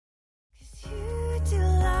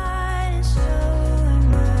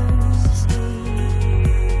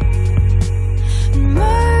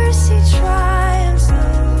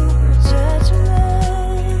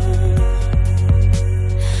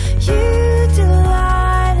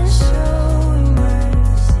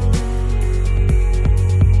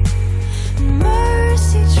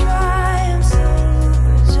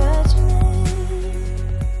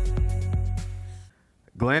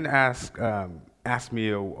asked me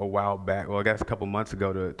a while back, well, I guess a couple months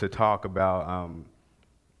ago, to talk about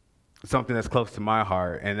something that's close to my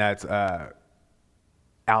heart, and that's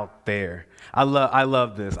out there. I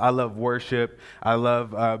love this. I love worship. I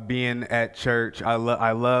love being at church. I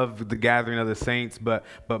love the gathering of the saints. But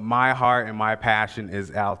my heart and my passion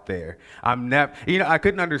is out there. I'm never. I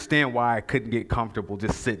couldn't understand why I couldn't get comfortable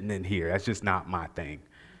just sitting in here. That's just not my thing.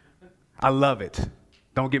 I love it.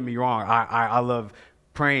 Don't get me wrong. I love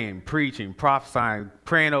praying, preaching, prophesying,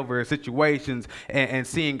 praying over situations and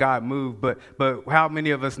seeing God move. But how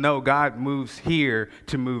many of us know God moves here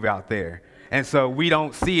to move out there? And so we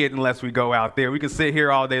don't see it unless we go out there. We can sit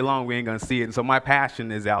here all day long, we ain't gonna see it. And so my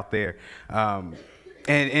passion is out there. And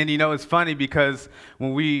it's funny because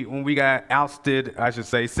when we got ousted, I should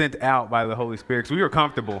say, sent out by the Holy Spirit, 'cause we were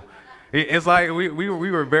comfortable. It's like we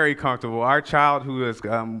were very comfortable. Our child who is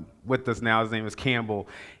with us now, his name is Campbell.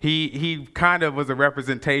 He kind of was a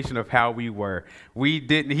representation of how we were. He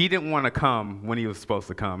didn't want to come when he was supposed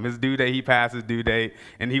to come. His due date, he passed his due date,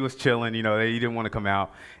 and he was chilling. He didn't want to come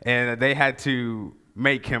out, and they had to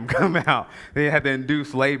make him come out. They had to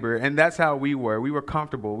induce labor, and that's how we were. We were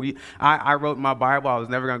comfortable. I wrote in my Bible I was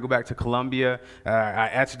never going to go back to Colombia. I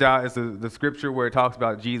etched out as the scripture where it talks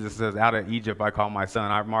about Jesus says, "Out of Egypt I call my son."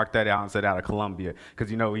 I marked that out and said, "Out of Colombia," because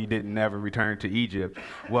he didn't never return to Egypt.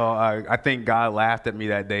 Well, I think God laughed at me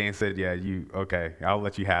that day and said, "Yeah, okay, I'll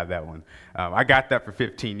let you have that one." I got that for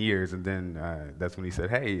 15 years, and then that's when he said,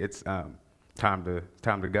 "Hey, it's time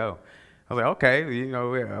to go." I was like, okay,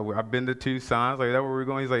 I've been to Tucson. I was like, is that where we're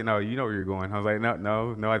going? He's like, no, you know where you're going. I was like,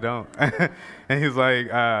 no, I don't. And he's like,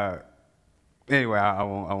 anyway, I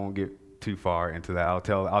won't get too far into that. I'll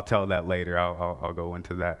tell that later. I'll go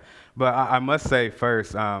into that. But I must say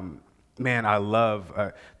first, man, I love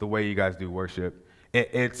the way you guys do worship.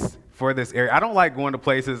 It's for this area. I don't like going to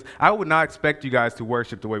places. I would not expect you guys to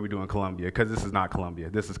worship the way we do in Columbia, because this is not Columbia.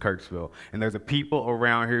 This is Kirksville. And there's a people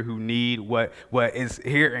around here who need what is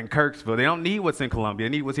here in Kirksville. They don't need what's in Columbia.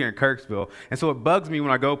 They need what's here in Kirksville. And so it bugs me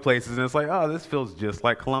when I go places and it's like, oh, this feels just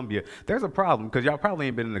like Columbia. There's a problem, because y'all probably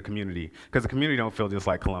ain't been in the community, because the community don't feel just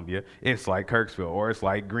like Columbia. It's like Kirksville, or it's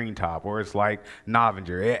like Greentop, or it's like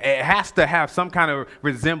Novinger. It has to have some kind of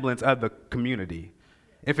resemblance of the community.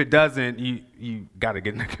 If it doesn't, you got to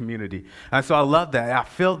get in the community. And so I love that. I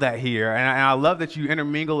feel that here. And I love that you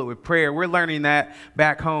intermingle it with prayer. We're learning that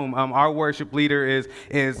back home. Our worship leader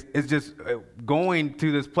is just going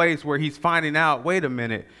to this place where he's finding out, wait a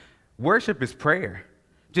minute, worship is prayer,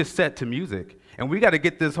 just set to music. And we got to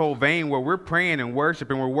get this whole vein where we're praying and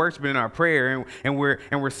worshiping, we're worshiping in our prayer, and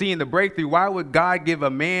we're seeing the breakthrough. Why would God give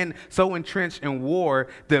a man so entrenched in war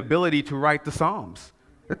the ability to write the Psalms?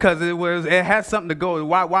 Because it has something to go.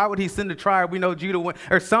 Why would he send a tribe? We know Judah went,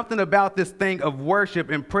 or something about this thing of worship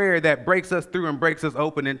and prayer that breaks us through and breaks us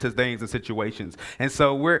open into things and situations. And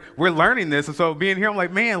so we're learning this. And so being here, I'm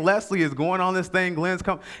like, man, Leslie is going on this thing. Glenn's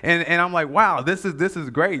come, and I'm like, wow, this is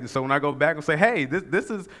great. And so when I go back and say, hey, this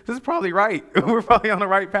is probably right. We're probably on the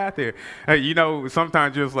right path here.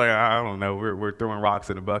 Sometimes you're just like, I don't know, we're throwing rocks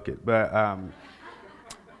in a bucket, but.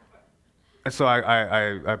 So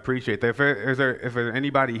I appreciate that. If there's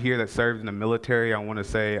anybody here that served in the military, I want to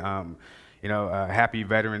say, happy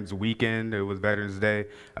Veterans Weekend. It was Veterans Day.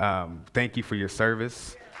 Thank you for your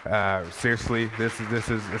service. Seriously, this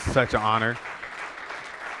is such an honor.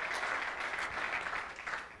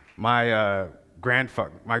 My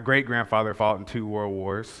great-grandfather fought in 2 world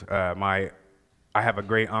wars. I have a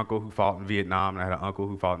great uncle who fought in Vietnam, and I had an uncle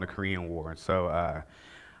who fought in the Korean War. So.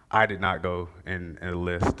 I did not go and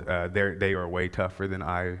enlist. They are way tougher than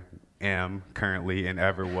I am currently and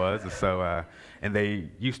ever was. So, and they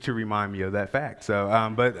used to remind me of that fact. So,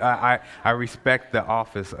 but I respect the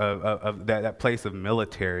office of that place of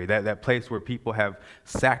military, that place where people have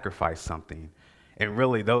sacrificed something. And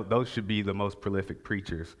really, those should be the most prolific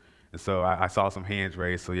preachers. And so I saw some hands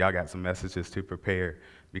raised, so y'all got some messages to prepare,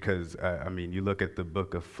 because, you look at the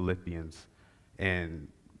book of Philippians, and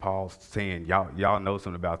Paul's saying, y'all know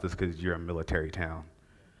something about this because you're a military town.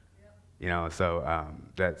 So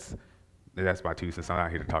that's my 2 cents. I'm not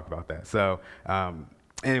here to talk about that. So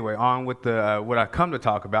anyway, on with what I come to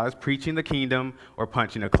talk about is preaching the kingdom or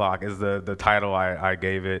punching the clock is the title I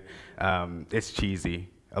gave it. It's cheesy.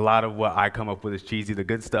 A lot of what I come up with is cheesy. The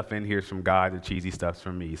good stuff in here is from God. The cheesy stuff's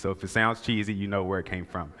from me. So if it sounds cheesy, you know where it came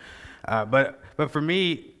from. But for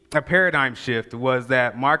me, a paradigm shift was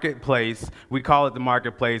that marketplace. We call it the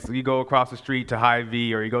marketplace. You go across the street to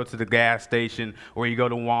Hy-Vee, or you go to the gas station, or you go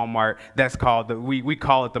to Walmart. That's called we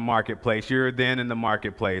call it the marketplace. You're then in the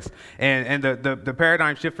marketplace. And the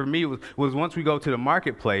paradigm shift for me was once we go to the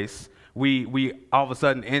marketplace, We all of a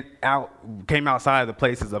sudden came outside of the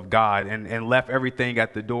places of God and left everything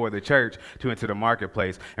at the door of the church to enter the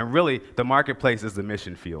marketplace. And really, the marketplace is the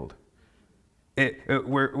mission field.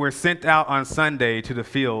 We're sent out on Sunday to the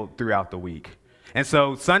field throughout the week. And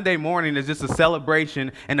so Sunday morning is just a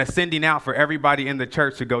celebration and a sending out for everybody in the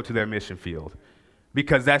church to go to their mission field,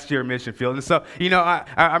 because that's your mission field. And so,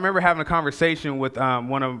 I remember having a conversation with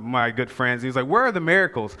one of my good friends. He was like, where are the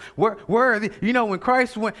miracles? Where are the, when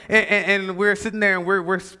Christ went, and we're sitting there and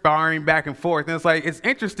we're sparring back and forth. And it's like, it's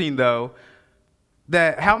interesting, though,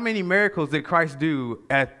 that how many miracles did Christ do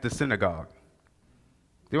at the synagogue?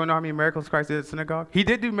 Do you want to know how many miracles Christ did at the synagogue? He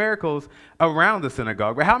did do miracles around the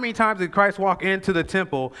synagogue. But how many times did Christ walk into the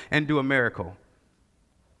temple and do a miracle?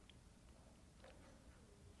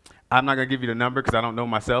 I'm not going to give you the number because I don't know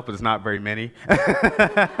myself, but it's not very many.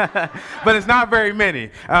 But it's not very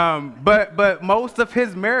many. But most of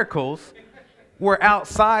his miracles were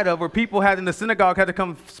outside of where people in the synagogue had to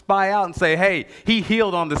come spy out and say, hey, he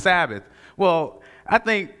healed on the Sabbath. Well, I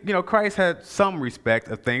think, Christ had some respect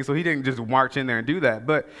of things, so he didn't just march in there and do that,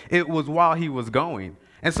 but it was while he was going.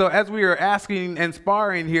 And so as we were asking and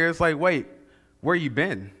sparring here, it's like, wait, where you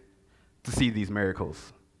been to see these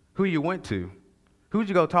miracles? Who you went to? Who'd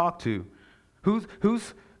you go talk to?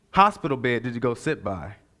 Whose hospital bed did you go sit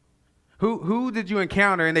by? Who did you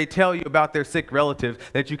encounter and they tell you about their sick relatives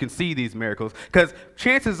that you can see these miracles? Because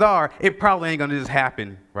chances are it probably ain't going to just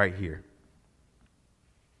happen right here.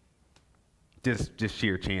 Just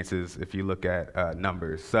sheer chances if you look at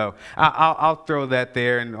numbers. So I'll throw that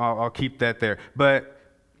there and I'll keep that there. But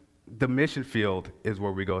the mission field is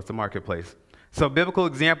where we go. It's the marketplace. So biblical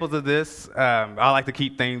examples of this, I like to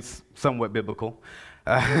keep things somewhat biblical.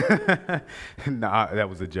 No, that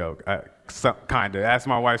was a joke. Kind of. Ask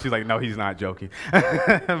my wife. She's like, no, he's not joking.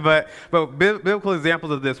 but biblical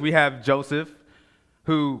examples of this, we have Joseph,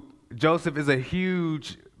 Joseph is a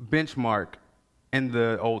huge benchmark in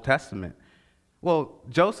the Old Testament. Well,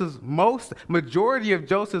 majority of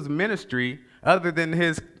Joseph's ministry, other than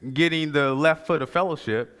his getting the left foot of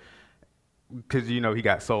fellowship, because, he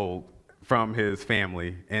got sold from his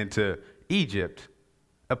family into Egypt,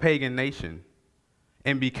 a pagan nation,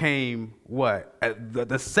 and became what?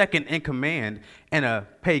 The second in command in a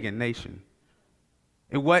pagan nation.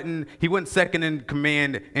 He wasn't second in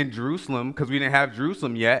command in Jerusalem because we didn't have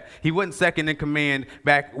Jerusalem yet. He wasn't second in command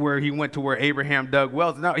back where he went to where Abraham dug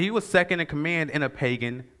wells. No, he was second in command in a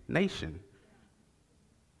pagan nation.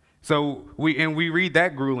 So we read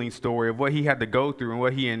that grueling story of what he had to go through and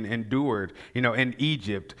what he endured, in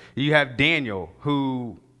Egypt. You have Daniel,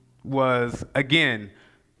 who was, again,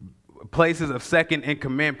 places of second in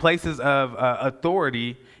command, places of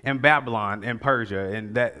authority in Babylon and Persia.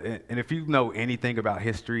 And if you know anything about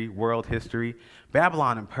history, world history,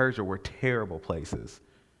 Babylon and Persia were terrible places.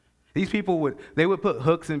 These people would put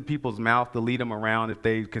hooks in people's mouth to lead them around if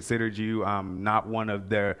they considered you not one of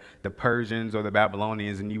the Persians or the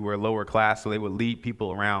Babylonians and you were lower class, so they would lead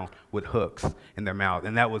people around with hooks in their mouth,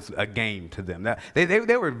 and that was a game to them.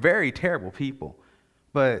 They were very terrible people,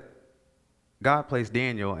 but God placed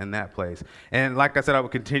Daniel in that place. And like I said, I will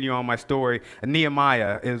continue on my story.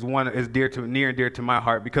 Nehemiah is near and dear to my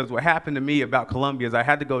heart, because what happened to me about Columbia is I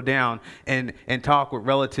had to go down and talk with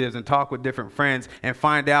relatives and talk with different friends and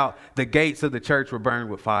find out the gates of the church were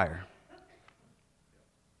burned with fire.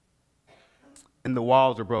 And the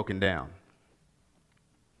walls were broken down.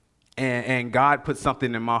 And God put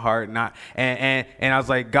something in my heart, and I was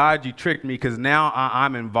like, God, you tricked me, because now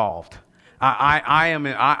I'm involved. I'm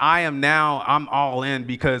all in,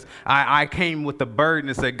 because I came with the burden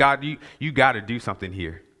and said, God, you got to do something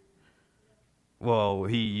here. Well,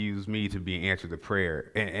 he used me to be answer to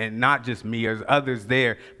prayer, and not just me, there's others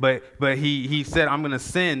there, but he said, I'm going to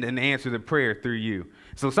send and answer the prayer through you.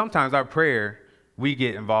 So sometimes our prayer we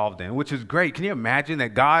get involved in, which is great. Can you imagine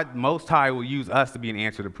that God Most High will use us to be an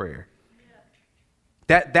answer to prayer?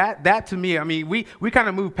 That to me, I mean, we kind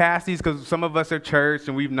of move past these because some of us are church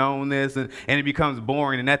and we've known this, and it becomes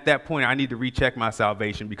boring. And at that point, I need to recheck my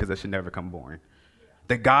salvation, because that should never come boring.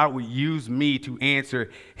 That God would use me to answer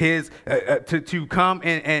to come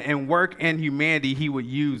and work in humanity. He would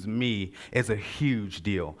use me is a huge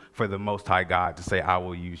deal for the Most High God to say, I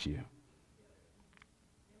will use you.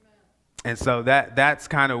 And so that's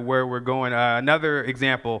kind of where we're going. Another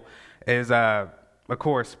example is, of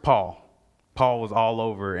course, Paul. Paul was all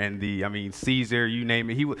over, and Caesar, you name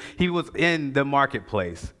it. He was in the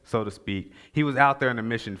marketplace, so to speak. He was out there in the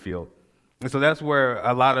mission field. And so that's where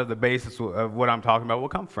a lot of the basis of what I'm talking about will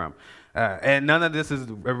come from. And none of this is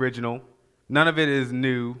original. None of it is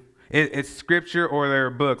new. It's scripture or there are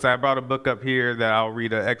books. I brought a book up here that I'll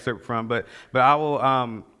read an excerpt from, but I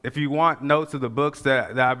will, if you want notes of the books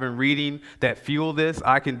that I've been reading that fuel this,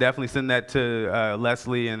 I can definitely send that to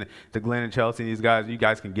Leslie and to Glenn and Chelsea and these guys. You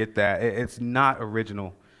guys can get that. It's not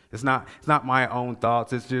original. It's not my own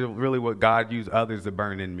thoughts. It's just really what God used others to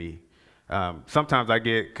burn in me. Sometimes I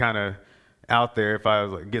get kind of out there. If I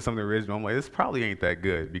was like, get something original, I'm like, this probably ain't that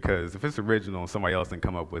good, because if it's original and somebody else didn't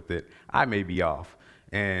come up with it, I may be off.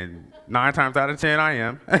 And 9 times out of 10, I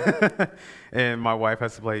am. And my wife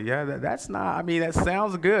has to play, yeah, that's not, I mean, that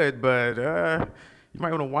sounds good, but you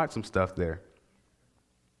might want to watch some stuff there.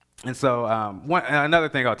 And so another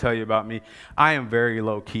thing I'll tell you about me, I am very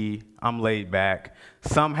low key. I'm laid back.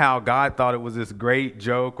 Somehow God thought it was this great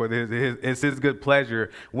joke, or it's his good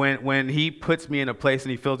pleasure. When he puts me in a place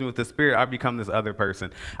and he fills me with the Spirit, I become this other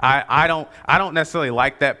person. I don't necessarily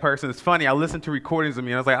like that person. It's funny. I listened to recordings of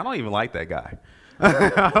me and I was like, I don't even like that guy.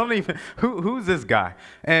 I don't even, who's this guy?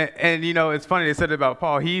 And you know, it's funny, they said about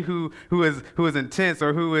Paul, he who is intense,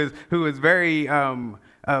 or who is very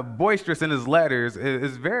boisterous in his letters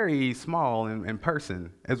is very small in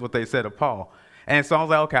person, is what they said of Paul. And so I was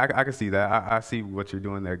like, okay, I can see that. I see what you're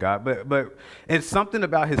doing there, God. But it's something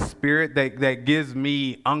about his Spirit that gives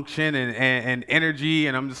me unction and energy,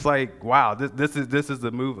 and I'm just like, wow, this is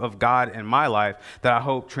the move of God in my life that I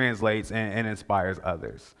hope translates and inspires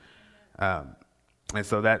others. And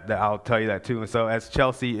so that I'll tell you that too. And so as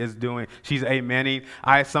Chelsea is doing, she's amening.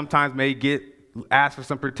 I sometimes may get asked for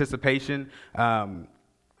some participation.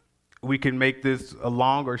 We can make this a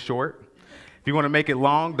long or short. If you want to make it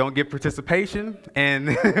long, don't get participation.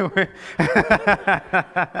 And but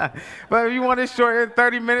if you want it short, in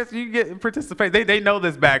 30 minutes, you get participate. They know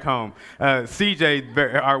this back home.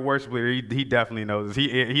 CJ, our worship leader, he definitely knows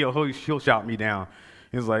this. He'll shout me down.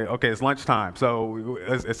 He's like, okay, it's lunchtime, so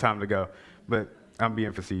it's time to go. But I'm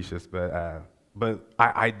being facetious. But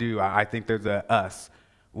I think there's a us.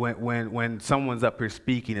 When someone's up here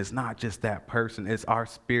speaking, it's not just that person. It's our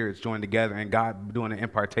spirits joined together and God doing an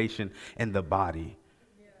impartation in the body.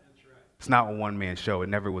 Yeah. That's right. It's not a one-man show. It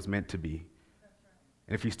never was meant to be.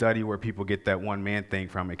 And if you study where people get that one-man thing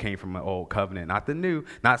from, it came from the old covenant, not the new.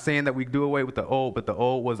 Not saying that we do away with the old, but the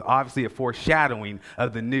old was obviously a foreshadowing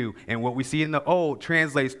of the new. And what we see in the old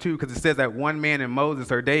translates to, because it says that one man in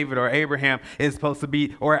Moses or David or Abraham is supposed to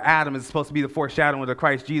be, or Adam is supposed to be the foreshadowing of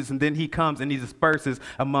Christ Jesus. And then he comes and he disperses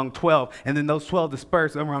among 12. And then those 12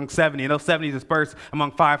 disperse among 70. And those 70 disperse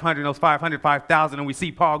among 500. And those 500, 5,000. And we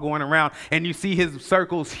see Paul going around. And you see his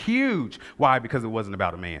circles huge. Why? Because it wasn't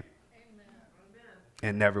about a man.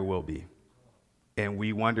 And never will be. And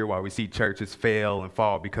we wonder why we see churches fail and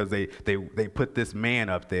fall, because they put this man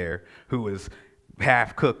up there who is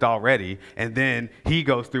half cooked already, and then he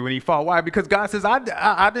goes through and he falls. Why? Because God says,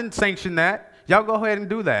 I didn't sanction that. Y'all go ahead and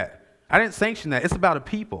do that. I didn't sanction that. It's about a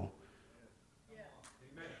people. Yeah.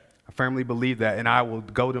 I firmly believe that, and I will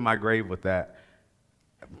go to my grave with that,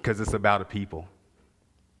 because it's about a people.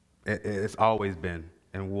 It's always been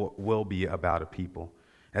and will be about a people.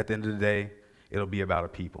 At the end of the day, it'll be about a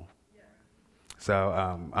people. Yeah.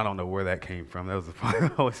 So I don't know where that came from. That was the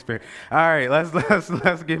Holy Spirit. All right,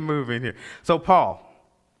 let's get moving here. So Paul,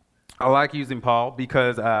 I like using Paul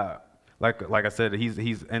because, like I said, he's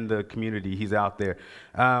in the community. He's out there.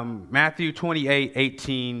 Matthew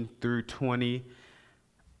 28:18 through 20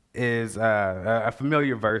 is a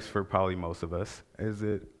familiar verse for probably most of us. Is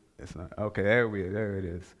it? It's not. Okay, there it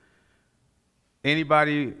is.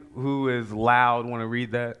 Anybody who is loud want to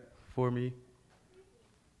read that for me?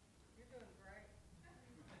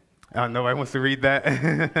 Nobody wants to read that. And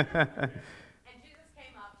Jesus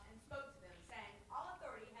came up and spoke to them, saying, all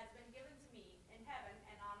authority has been given to me in heaven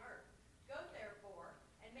and on earth. Go therefore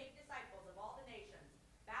and make disciples of all the nations,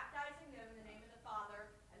 baptizing them in the name of the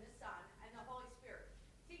Father and the Son and the Holy Spirit,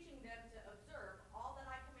 teaching them to observe all that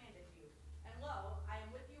I commanded you. And lo, I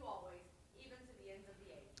am with you always, even to the ends of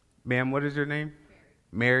the age. Ma'am, what is your name?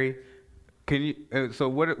 Mary. Can you? So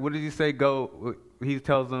what did he say? Go. He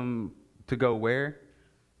tells them to go where?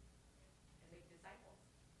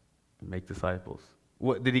 Make disciples.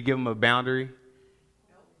 What did he give them a boundary?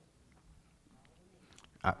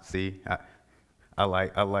 No. See, I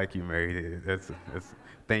like you, Mary. That's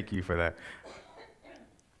thank you for that.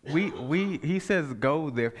 He says go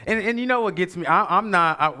there, and you know what gets me? When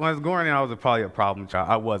I was growing up, I was probably a problem child.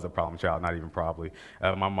 I was a problem child, not even probably.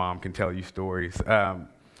 My mom can tell you stories,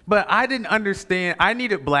 but I didn't understand. I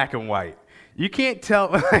needed black and white. You can't tell.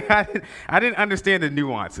 I didn't understand the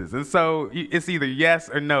nuances, and so it's either yes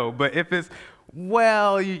or no. But if it's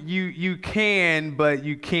well, you can, but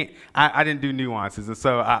you can't. I didn't do nuances, and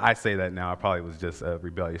so I say that now. I probably was just a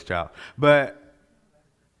rebellious child. But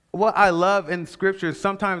what I love in Scripture,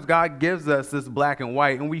 sometimes God gives us this black and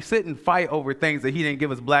white, and we sit and fight over things that He didn't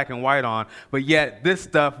give us black and white on. But yet, this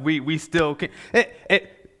stuff we still can.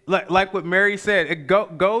 Like what Mary said,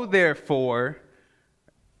 go therefore.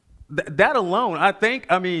 That alone,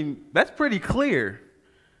 I mean, that's pretty clear.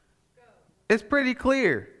 It's pretty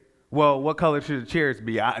clear. Well, what color should the chairs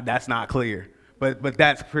be? That's not clear, but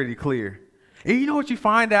that's pretty clear. And you know what you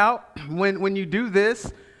find out when you do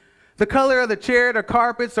this? The color of the chair, the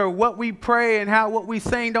carpets, or what we pray and what we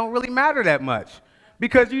sing don't really matter that much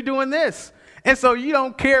because you're doing this. And so you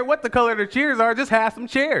don't care what the color of the chairs are, just have some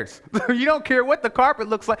chairs. You don't care what the carpet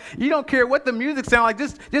looks like. You don't care what the music sounds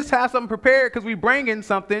like. Just have something prepared because we bring in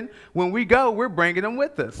something. When we go, we're bringing them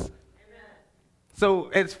with us. Amen. So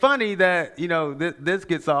it's funny that, this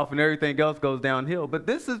gets off and everything else goes downhill. But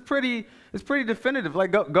this is pretty definitive.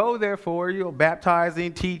 Like go therefore,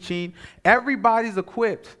 baptizing, teaching. Everybody's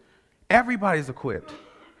equipped. Everybody's equipped.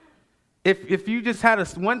 If you just had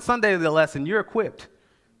one Sunday of the lesson, you're equipped.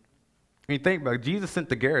 I mean, think about it. Jesus sent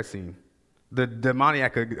the Gerasene, the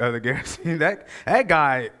demoniac of the Gerasene. That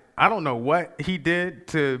guy, I don't know what he did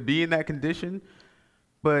to be in that condition,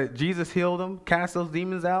 but Jesus healed him, cast those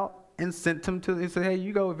demons out, and sent him he said, hey,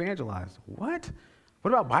 you go evangelize. What?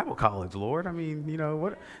 What about Bible college, Lord? I mean,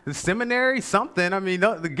 what? The seminary, something. I mean,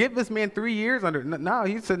 give this man 3 years under. No,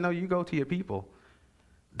 he said, no, you go to your people.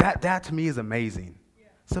 That to me is amazing. Yeah.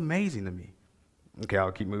 It's amazing to me. Okay,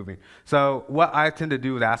 I'll keep moving. So what I tend to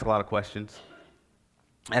do is ask a lot of questions.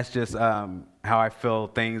 That's just how I feel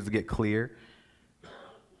things get clear.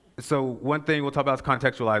 So one thing we'll talk about is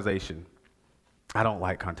contextualization. I don't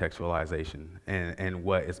like contextualization and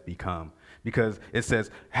what it's become because it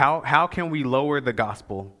says, how can we lower the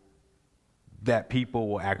gospel that people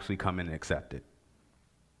will actually come in and accept it?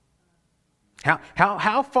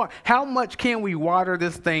 How much can we water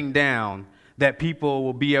this thing down that people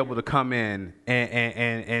will be able to come in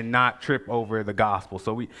and not trip over the gospel?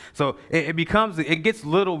 So it gets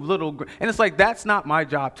little, and it's like that's not my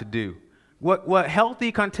job to do. What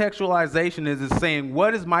healthy contextualization is saying,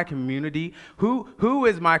 what is my community? Who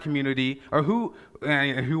is my community? Or who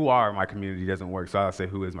are my community doesn't work, so I'll say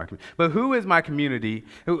who is my community. But who is my community?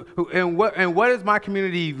 And what is my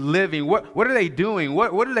community living? What are they doing?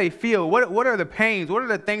 What do they feel? What are the pains? What are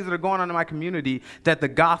the things that are going on in my community that the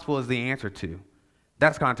gospel is the answer to?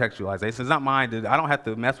 That's contextualization. It's not mine. I don't have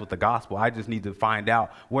to mess with the gospel. I just need to find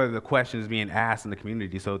out what are the questions being asked in the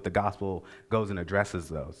community so that the gospel goes and addresses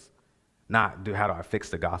those. Not how do I fix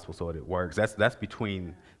the gospel so that it works. That's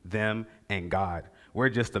between them and God. We're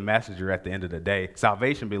just a messenger at the end of the day.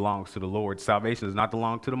 Salvation belongs to the Lord. Salvation does not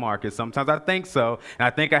belong to the market. Sometimes I think so, and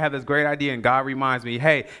I think I have this great idea, and God reminds me,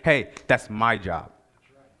 hey, that's my job.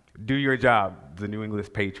 Do your job. The New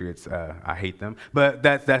England Patriots, I hate them, but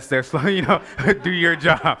that's their do your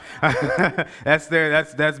job. That's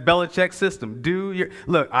Belichick's system.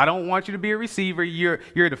 Look, I don't want you to be a receiver. You're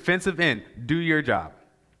a defensive end. Do your job.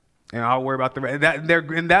 And I'll worry about the rest.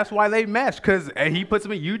 And that's why they mesh, because he puts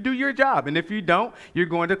them in, you do your job. And if you don't, you're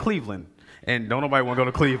going to Cleveland. And don't nobody want to go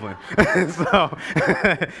to Cleveland. So,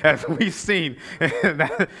 as we've seen,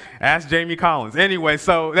 ask Jamie Collins. Anyway,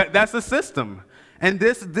 so that's the system. And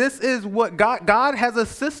this is what God has a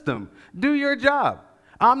system. Do your job.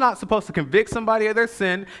 I'm not supposed to convict somebody of their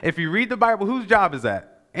sin. If you read the Bible, whose job is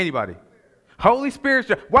that? Anybody. Holy Spirit's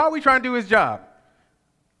job. Why are we trying to do his job?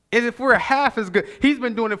 And if we're half as good, he's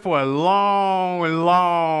been doing it for a long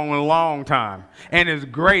time and is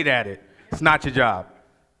great at it. It's not your job.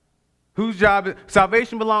 Whose job?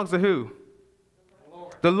 Salvation belongs to who?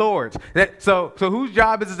 The Lord's. So whose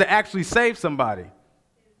job is it to actually save somebody?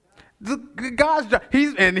 God's job.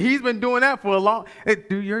 He's been doing that for a long.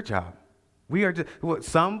 Do your job. We are just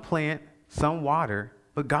some plant, some water,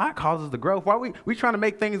 but God causes the growth. Why are we trying to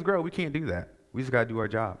make things grow? We can't do that. We just got to do our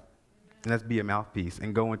job. And let's be a mouthpiece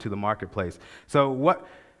and go into the marketplace. And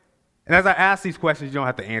as I ask these questions, you don't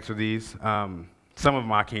have to answer these. Some of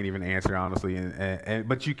them I can't even answer, honestly.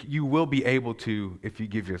 But you will be able to if you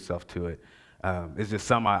give yourself to it. It's just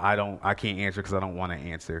some I can't answer because I don't want to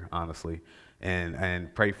answer, honestly.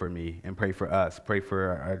 And pray for me and pray for us. Pray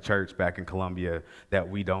for our church back in Columbia that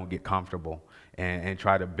we don't get comfortable and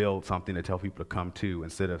try to build something to tell people to come to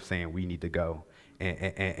instead of saying we need to go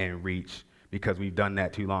and reach. Because we've done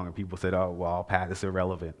that too long, and people said, oh, well, Pat, it's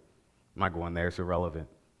irrelevant. I'm not going there, it's irrelevant.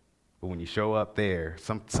 But when you show up there,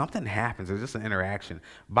 something happens. There's just an interaction.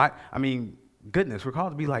 Goodness, we're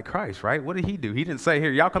called to be like Christ, right? What did he do? He didn't say,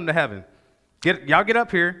 here, y'all come to heaven. Y'all get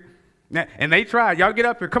up here. And they tried. Y'all get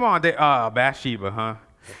up here. Come on. Bathsheba, huh?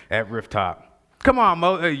 At Rooftop. Come on,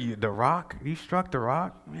 the rock. You struck the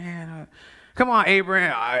rock? Man. Come on,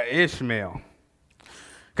 Abraham. Ishmael.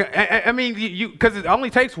 I mean, because it only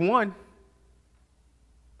takes one.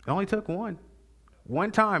 It only took one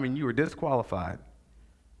time, and you were disqualified.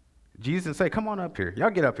 Jesus didn't say, "Come on up here, y'all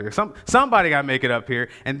get up here." Somebody got to make it up here,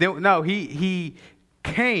 and then no, he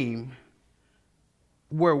came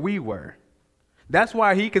where we were. That's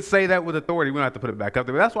why he could say that with authority. We don't have to put it back up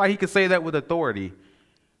there. But that's why he could say that with authority,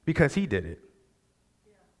 because he did it.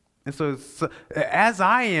 And so, as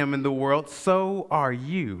I am in the world, so are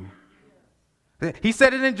you. He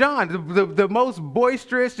said it in John, the most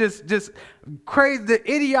boisterous, just crazy,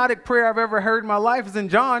 the idiotic prayer I've ever heard in my life is in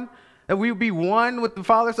John, that we would be one with the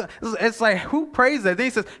Father. It's like, who prays that? Then he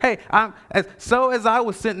says, hey, as I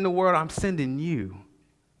was sent in the world, I'm sending you.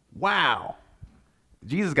 Wow.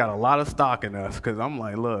 Jesus got a lot of stock in us, because I'm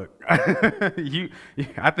like, look,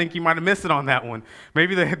 I think you might have missed it on that one.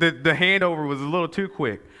 Maybe the handover was a little too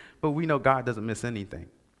quick, but we know God doesn't miss anything.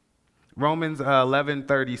 Romans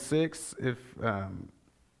 11:36, if you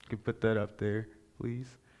could put that up there, please.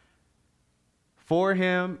 For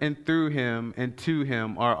him and through him and to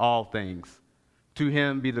him are all things. To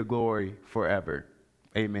him be the glory forever.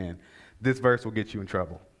 Amen. This verse will get you in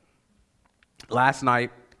trouble. Last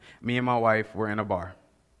night, me and my wife were in a bar.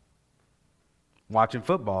 Watching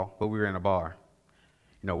football, but we were in a bar.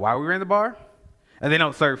 You know why we were in the bar? And they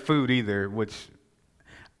don't serve food either, which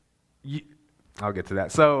I'll get to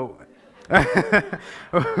that. So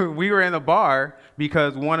we were in the bar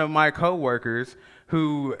because one of my coworkers,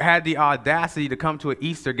 who had the audacity to come to an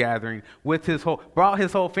Easter gathering with brought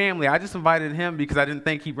his whole family. I just invited him because I didn't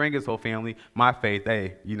think he'd bring his whole family. My faith,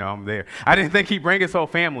 hey, I'm there. I didn't think he'd bring his whole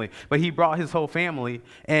family, but he brought his whole family,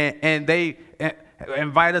 and they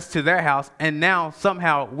invite us to their house, and now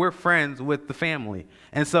somehow we're friends with the family.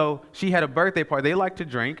 And so she had a birthday party. They like to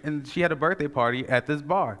drink, and she had a birthday party at this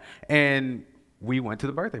bar, and we went to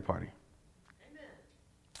the birthday party.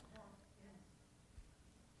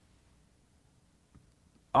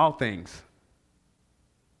 All things.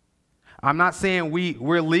 I'm not saying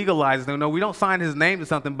we're legalized. No, we don't sign his name to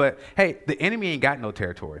something, but hey, the enemy ain't got no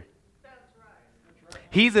territory. That's right.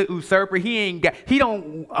 He's a usurper. He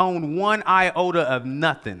don't own one iota of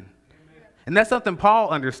nothing. And that's something Paul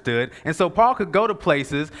understood. And so Paul could go to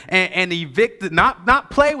places and evict, not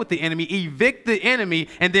play with the enemy, evict the enemy,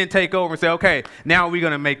 and then take over and say, okay, now we're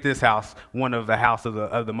going to make this house one of the house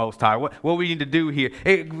of the Most High. What we need to do here.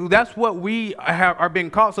 That's what we are being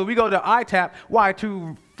called. So we go to ITAP. Why?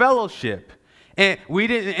 To fellowship. And we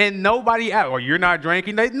didn't, and nobody, you're not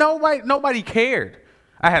drinking. Nobody cared.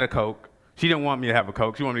 I had a Coke. She didn't want me to have a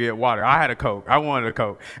Coke. She wanted me to get water. I had a Coke. I wanted a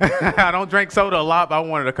Coke. I don't drink soda a lot, but I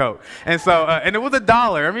wanted a Coke. And so, and it was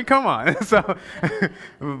 $1. I mean, come on. So,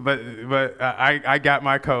 but I got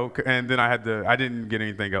my Coke, and then I didn't get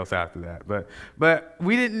anything else after that. But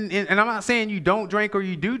we didn't, and I'm not saying you don't drink or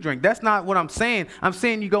you do drink. That's not what I'm saying. I'm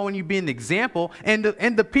saying you go and you be an example, and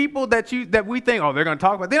the people that we think, they're going to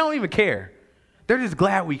talk about, they don't even care. They're just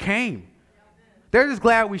glad we came. They're just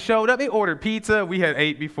glad we showed up. They ordered pizza. We had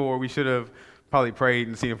ate before. We should have probably prayed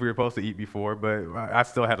and seen if we were supposed to eat before, but I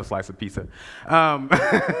still had a slice of pizza.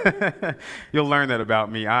 You'll learn that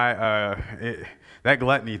about me. That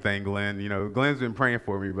gluttony thing, Glenn, Glenn's been praying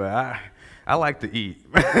for me, but I like to eat.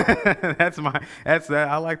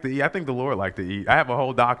 I like to eat. I think the Lord likes to eat. I have a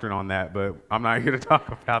whole doctrine on that, but I'm not here to talk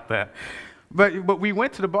about that. But we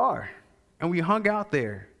went to the bar, and we hung out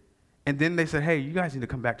there, and then they said, hey, you guys need to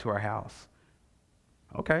come back to our house.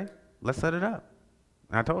 Okay, let's set it up.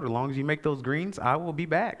 And I told her, as long as you make those greens, I will be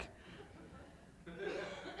back.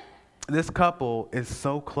 This couple is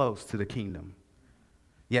so close to the kingdom,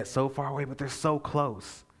 yet so far away, but they're so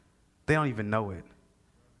close. They don't even know it.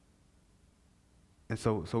 And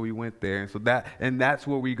so we went there, and that's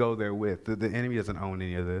where we go there with. The enemy doesn't own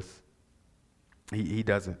any of this. He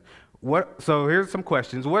doesn't. So here's some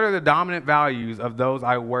questions. What are the dominant values of those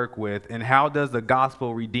I work with, and how does the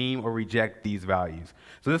gospel redeem or reject these values?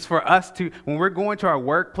 So this is for us when we're going to our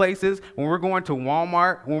workplaces, when we're going to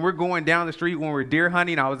Walmart, when we're going down the street, when we're deer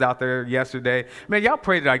hunting. I was out there yesterday. Man, y'all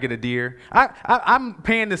pray that I get a deer. I'm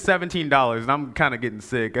paying this $17, and I'm kind of getting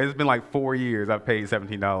sick. It's been like 4 years I've paid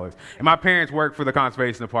 $17. And my parents work for the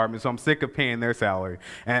conservation department, so I'm sick of paying their salary.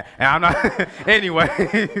 And I'm not,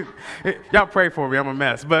 anyway, y'all pray for me. I'm a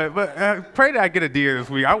mess. But pray that I get a deer this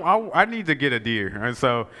week. I need to get a deer. And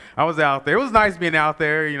so I was out there. It was nice being out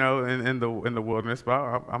there, in the wilderness,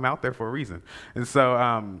 but I'm out there for a reason. And so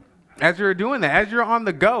as you're doing that, as you're on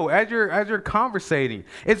the go, as you're conversating,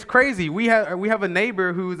 it's crazy. We have a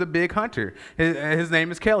neighbor who's a big hunter. His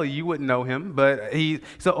name is Kelly. You wouldn't know him, but he's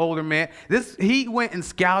an older man. He went and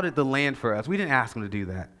scouted the land for us. We didn't ask him to do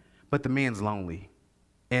that, but the man's lonely.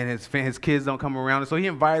 and his kids don't come around. And so he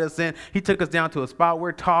invited us in. He took us down to a spot.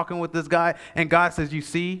 We're talking with this guy, and God says, you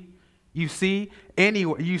see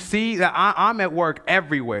that I'm at work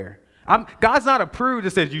everywhere. God's not a prude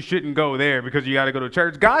that says you shouldn't go there because you got to go to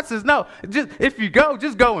church. God says, no, if you go,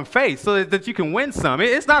 just go in faith so that you can win some.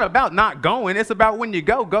 It's not about not going. It's about when you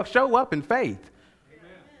go show up in faith.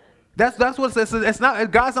 That's what it says. It's not,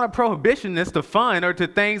 God's not a prohibitionist to fun or to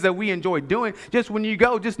things that we enjoy doing. Just when you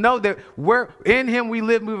go, just know that we're in him, we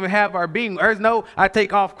live, move, and have our being. There's no, I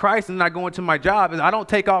take off Christ and I go into my job. And I don't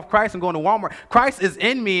take off Christ and go into Walmart. Christ is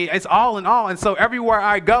in me. It's all in all. And so everywhere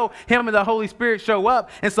I go, him and the Holy Spirit show up.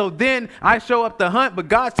 And so then I show up to hunt, but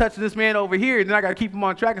God's touching this man over here. And then I got to keep him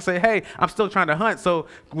on track and say, hey, I'm still trying to hunt. So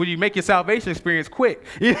will you make your salvation experience quick?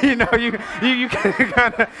 You kind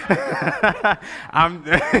of,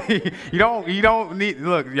 you don't need,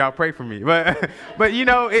 look, y'all pray for me, but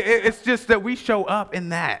it's just that we show up in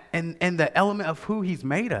that and the element of who he's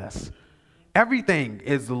made us. Everything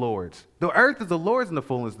is the Lord's. The earth is the Lord's and the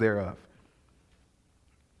fullness thereof.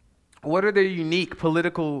 What are the unique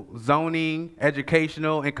political, zoning,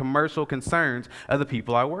 educational, and commercial concerns of the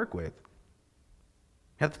people I work with?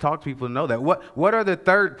 You have to talk to people to know that. What are the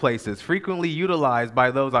third places frequently utilized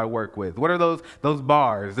by those I work with? What are those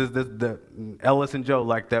bars? The Ellis and Joe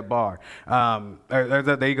like that bar.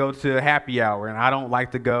 They go to happy hour, and I don't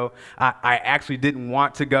like to go. I actually didn't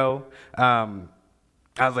want to go. I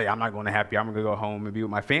was like, I'm not going to happy hour. I'm going to go home and be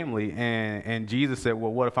with my family. And Jesus said,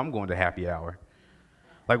 well, what if I'm going to happy hour?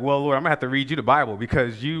 Like, well, Lord, I'm going to have to read you the Bible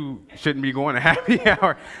because you shouldn't be going to happy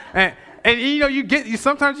hour. And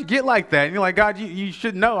sometimes you get like that, and you're like, God, you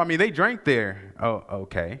should know. I mean, they drank there. Oh,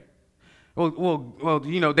 okay. Well,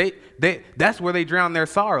 that's where they drown their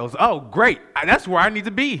sorrows. Oh, great. That's where I need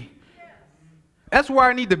to be. That's where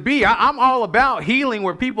I need to be. I'm all about healing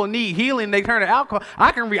where people need healing. They turn to alcohol.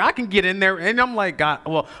 I can get in there, and I'm like, God,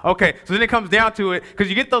 well, okay. So then it comes down to it, because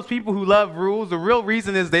you get those people who love rules. The real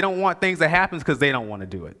reason is they don't want things that happen because they don't want to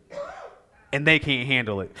do it. And they can't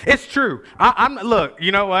handle it. It's true. Look.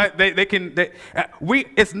 You know what?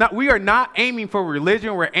 We are not aiming for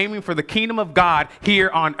religion. We're aiming for the kingdom of God here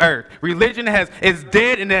on earth. Religion is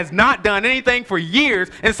dead and has not done anything for years.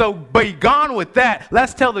 And so, be gone with that.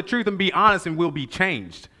 Let's tell the truth and be honest, and we'll be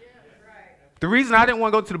changed. The reason I didn't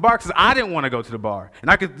want to go to the bar is I didn't want to go to the bar.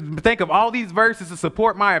 And I could think of all these verses to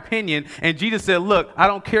support my opinion. And Jesus said, look, I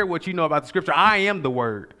don't care what you know about the scripture. I am the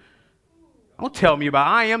word. Don't tell me about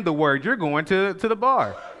I am the word. You're going to the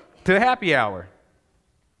bar, to the happy hour.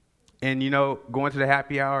 And going to the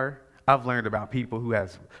happy hour, I've learned about people who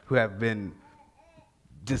have been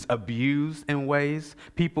just abused in ways,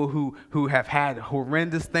 people who have had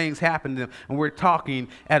horrendous things happen to them. And we're talking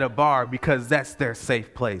at a bar because that's their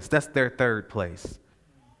safe place. That's their third place.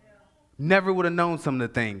 Never would have known some of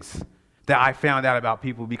the things that I found out about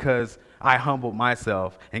people because I humbled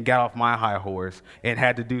myself and got off my high horse and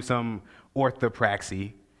had to do some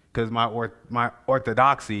orthopraxy, because my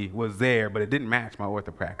orthodoxy was there, but it didn't match my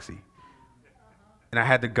orthopraxy. And I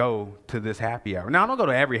had to go to this happy hour. Now, I don't go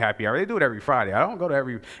to every happy hour. They do it every Friday. I don't go to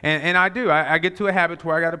every, and I do. I get to a habit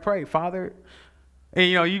where I got to pray, Father. And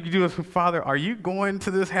you can do this, Father, are you going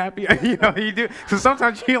to this happy hour? You do. So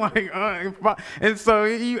sometimes you're like, and so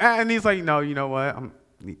and he's like, no, you know what?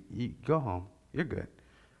 You go home. You're good.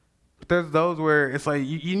 But there's those where it's like,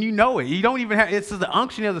 you know it. You don't even have, it's the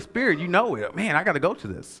unction of the Spirit. You know it. Man, I got to go to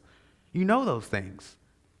this. You know those things.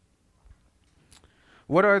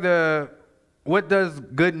 What does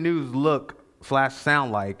good news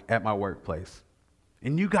look/sound like at my workplace?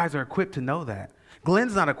 And you guys are equipped to know that.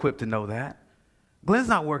 Glenn's not equipped to know that. Glenn's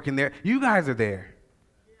not working there. You guys are there.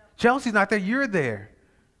 Chelsea's not there. You're there.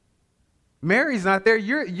 Mary's not there.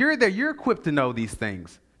 You're there. You're equipped to know these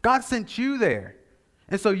things. God sent you there.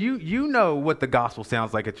 And so you know what the gospel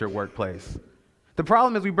sounds like at your workplace. The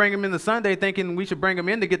problem is we bring them in the Sunday thinking we should bring them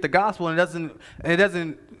in to get the gospel, and it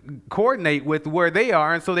doesn't coordinate with where they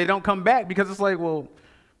are, and so they don't come back because it's like, well,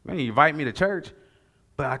 man, you invite me to church,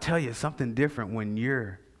 but I tell you, it's something different when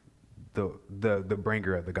you're the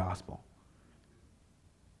bringer of the gospel,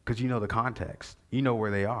 because you know the context, you know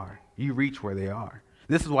where they are, you reach where they are.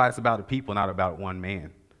 This is why it's about a people, not about one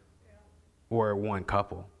man or one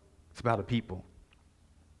couple. It's about a people.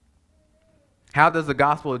 How does the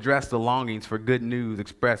gospel address the longings for good news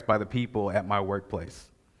expressed by the people at my workplace?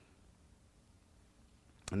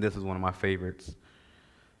 And this is one of my favorites.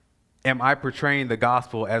 Am I portraying the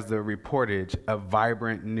gospel as the reportage of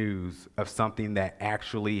vibrant news of something that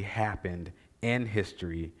actually happened in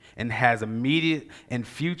history and has immediate and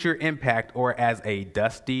future impact, or as a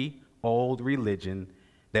dusty old religion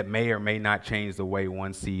that may or may not change the way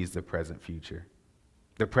one sees the present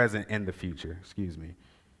and the future?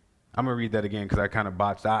 I'm going to read that again because I kind of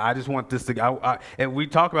botched. I just want this to, and we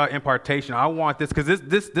talk about impartation. I want this because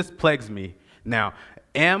this plagues me. Now,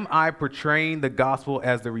 am I portraying the gospel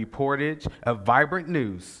as the reportage of vibrant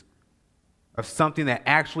news of something that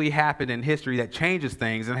actually happened in history that changes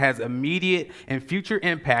things and has immediate and future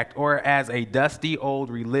impact, or as a dusty old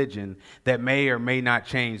religion that may or may not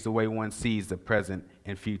change the way one sees the present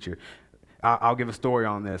and future? I'll give a story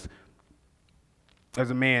on this. There's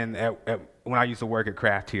a man when I used to work at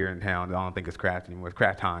Kraft here in town. I don't think it's Kraft anymore. It's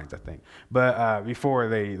Kraft Heinz, I think. But before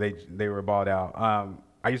they were bought out,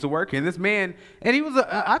 I used to work here. And this man, and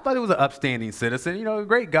I thought he was an upstanding citizen. You know, a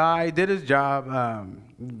great guy, did his job,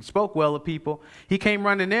 spoke well of people. He came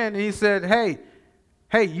running in and he said, "Hey,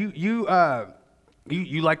 you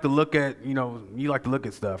like to look at, you like to look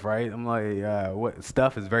at stuff, right?" I'm like, "What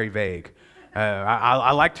stuff?" Is very vague.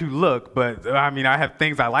 I like to look, but I mean, I have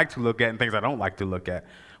things I like to look at and things I don't like to look at.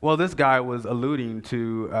 Well, this guy was alluding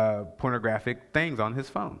to pornographic things on his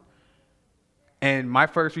phone. And my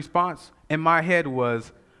first response in my head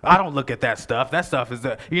was, I don't look at that stuff. That stuff is,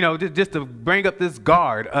 just to bring up this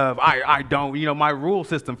guard of, I don't, my rule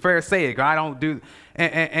system, Pharisaic, I don't do.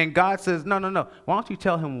 And God says, no. Why don't you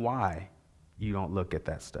tell him why you don't look at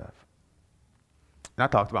that stuff? And I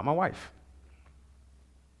talked about my wife.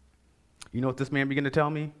 You know what this man began to tell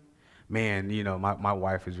me? Man, my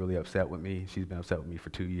wife is really upset with me. She's been upset with me for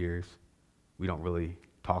 2 years. We don't really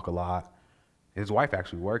talk a lot. His wife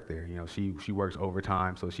actually worked there. She works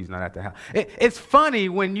overtime, so she's not at the house. It's funny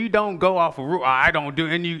when you don't go off a rule. I don't do,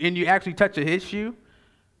 and you actually touch an issue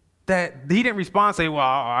that he didn't respond. Say, well,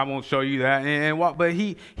 I won't show you that, but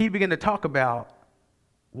he began to talk about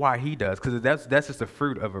why he does, because that's just a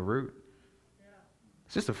fruit of a root.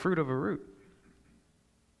 It's just a fruit of a root.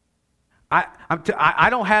 I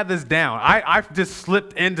don't have this down. I've just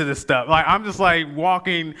slipped into this stuff. Like, I'm just like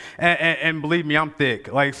walking, and believe me, I'm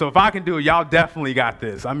thick. Like, so if I can do it, y'all definitely got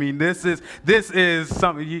this. I mean, this is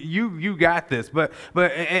something you got this. But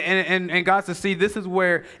God says, see, this is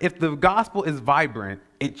where if the gospel is vibrant,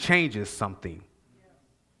 it changes something.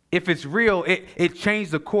 If it's real, it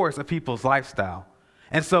changed the course of people's lifestyle.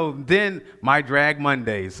 And so then my drag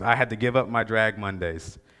Mondays, I had to give up my drag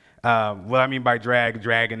Mondays. What I mean by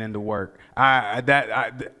dragging into work. I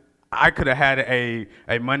could have had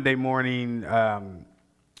a Monday morning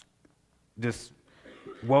just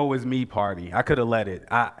woe is me party. I could have let it.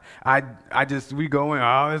 We go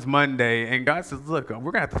in, it's Monday, and God says, look,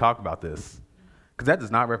 we're gonna have to talk about this, because that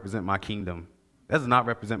does not represent my kingdom. That does not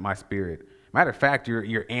represent my spirit. Matter of fact,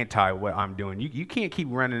 you're anti what I'm doing. You can't keep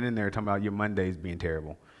running in there talking about your Mondays being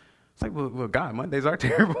terrible. It's like, well, God, Mondays are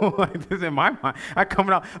terrible. Like, this in my mind. I'm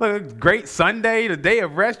coming out, look, great Sunday, the day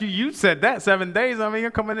of rest. You said that 7 days. I mean, you're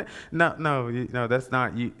coming in. No, that's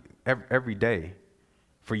not you. Every day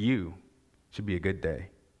for you should be a good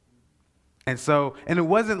day. And it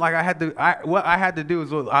wasn't like what I had to do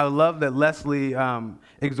is, I love that Leslie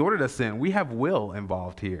exhorted us in. We have will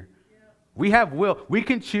involved here. Yeah. We have will. We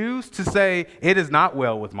can choose to say, it is not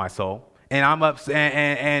well with my soul. And I'm upset,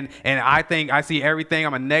 and I think I see everything.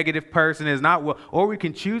 I'm a negative person. It's not will. Or we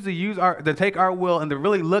can choose to take our will and to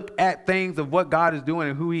really look at things of what God is doing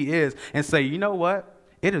and who He is, and say, you know what?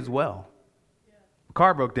 It is well. Yeah. The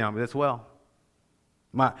car broke down, but it's well.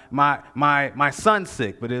 My son's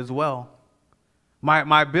sick, but it is well.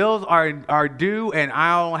 My bills are due, and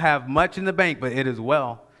I don't have much in the bank, but it is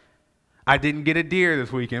well. I didn't get a deer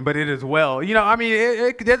this weekend, but it is well. It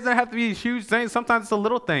doesn't have to be a huge thing. Sometimes it's a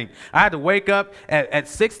little thing. I had to wake up at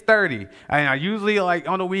 6:30, and I usually, like,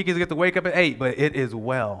 on the weekends, get to wake up at 8, but it is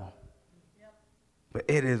well. Yep. But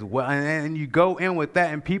it is well. And you go in with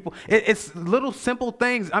that, and people, it's little simple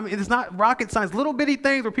things. I mean, it's not rocket science. Little bitty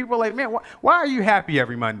things where people are like, man, why are you happy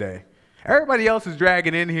every Monday? Everybody else is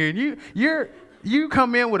dragging in here, and you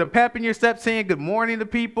come in with a pep in your step saying good morning to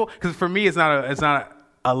people. Because for me, it's not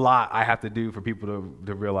a lot I have to do for people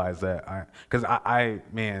to realize that. Because I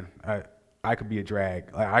could be a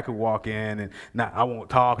drag. Like, I could walk in and I won't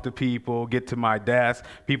talk to people, get to my desk.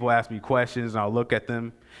 People ask me questions, and I'll look at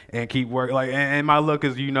them and keep working. Like, and my look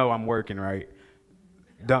is, I'm working, right?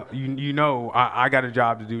 I got a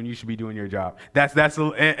job to do, and you should be doing your job. It's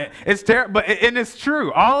terrible, and it's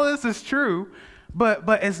true. All of this is true, but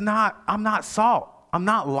it's not. I'm not salt. I'm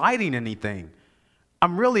not lighting anything.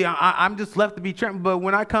 I'm just left to be trimmed. But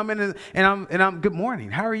when I come in and I'm good morning,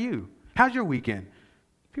 how are you? How's your weekend?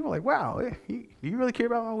 People are like, wow, do you really care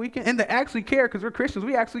about my weekend? And they actually care, because we're Christians.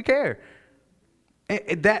 We actually care.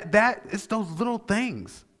 That it's those little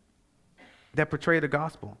things that portray the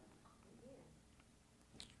gospel.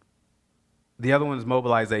 The other one is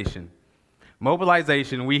mobilization.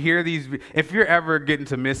 Mobilization, we hear these, if you're ever getting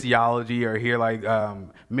to missiology or hear like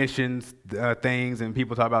missions things and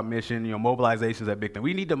people talk about mission, mobilization is a big thing.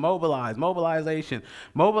 We need to mobilize, mobilization.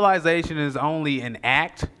 Mobilization is only an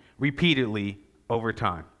act repeatedly over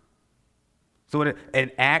time. So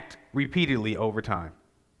an act repeatedly over time.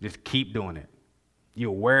 Just keep doing it.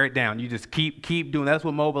 You'll wear it down. You just keep doing it. That's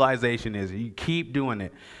what mobilization is. You keep doing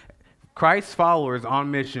it. Christ's followers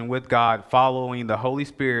on mission with God, following the Holy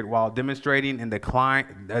Spirit while demonstrating and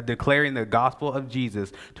declaring the gospel of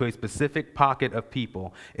Jesus to a specific pocket of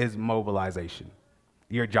people is mobilization.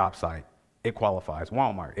 Your job site, it qualifies.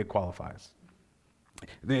 Walmart, it qualifies.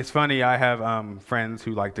 It's funny, I have friends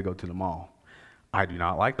who like to go to the mall. I do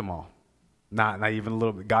not like the mall. Not even a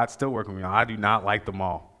little bit. God's still working with me. I do not like the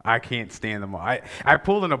mall. I can't stand the mall. I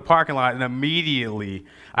pulled in a parking lot and immediately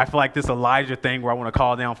I feel like this Elijah thing where I want to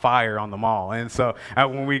call down fire on the mall. And so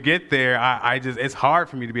when we get there, it's hard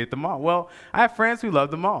for me to be at the mall. Well, I have friends who love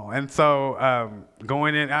the mall. And so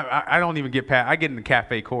going in, I don't even get past, I get in the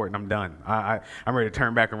cafe court and I'm done. I'm ready to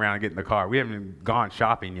turn back around and get in the car. We haven't even gone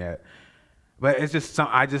shopping yet. But it's just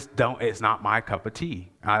it's not my cup of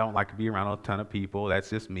tea. I don't like to be around a ton of people. That's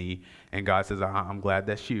just me. And God says, I'm glad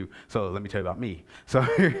that's you. So let me tell you about me. So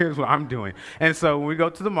here's what I'm doing. And so when we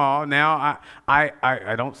go to the mall, now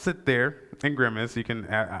I don't sit there and grimace.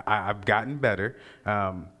 I've gotten better.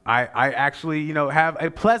 I actually, have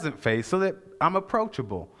a pleasant face so that I'm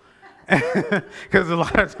approachable. Because a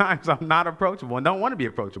lot of times I'm not approachable and don't want to be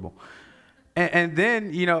approachable. And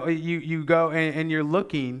then, you go and you're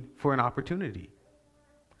looking for an opportunity.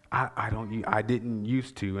 I didn't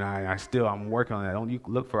used to, and I'm working on that. I don't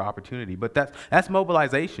look for opportunity, but that's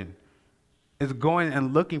mobilization. It's going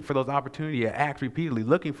and looking for those opportunities, act repeatedly,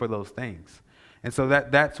 looking for those things. And so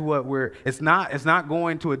that's what it's not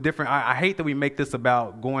going to a different, I hate that we make this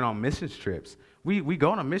about going on mission trips. We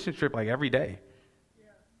go on a mission trip like every day.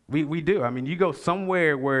 We do. I mean, you go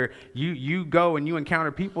somewhere where you go and you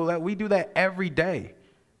encounter people we do that every day.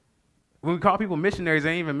 When we call people missionaries,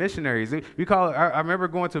 they ain't even missionaries. I remember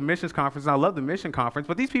going to a missions conference, and I love the mission conference,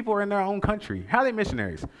 but these people are in their own country. How are they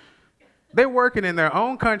missionaries? They're working in their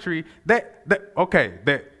own country. They're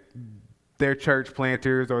church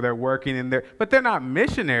planters or they're working in there, but they're not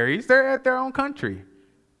missionaries. They're at their own country.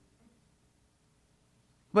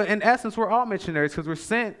 But in essence, we're all missionaries because we're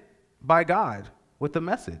sent by God with the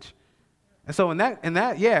message. And so in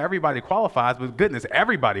that, yeah, everybody qualifies, but goodness,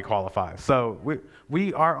 everybody qualifies. So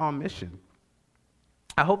we are on mission.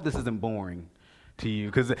 I hope this isn't boring to you,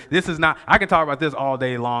 because this is not, I can talk about this all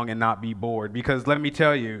day long and not be bored, because let me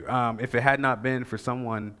tell you, if it had not been for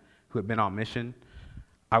someone who had been on mission,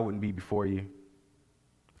 I wouldn't be before you.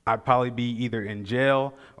 I'd probably be either in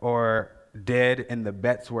jail or dead, and the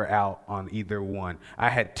bets were out on either one. I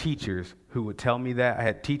had teachers who would tell me that. I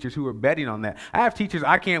had teachers who were betting on that. I have teachers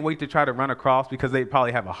I can't wait to try to run across because they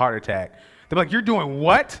probably have a heart attack. They're like, "You're doing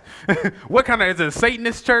what? What kind of, is it a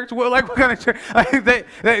Satanist church? What kind of church?"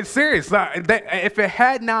 Like, serious. If it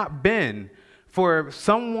had not been for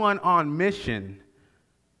someone on mission,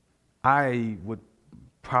 I would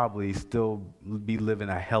probably still be living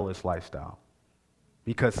a hellish lifestyle.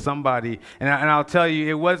 Because somebody, and I'll tell you,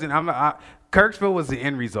 it wasn't, Kirksville was the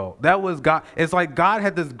end result. That was God. It's like God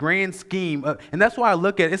had this grand scheme, and that's why I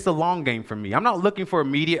look at it, it's the long game for me. I'm not looking for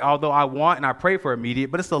immediate, although I want and I pray for immediate,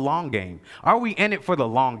 but it's the long game. Are we in it for the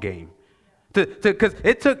long game? Because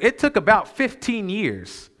it took about 15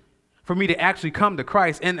 years for me to actually come to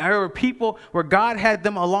Christ, and there were people where God had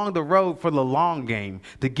them along the road for the long game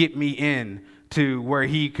to get me in to where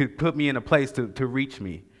He could put me in a place to reach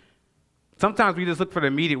me. Sometimes we just look for the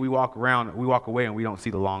immediate, we walk away, and we don't see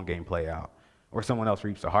the long game play out. Or someone else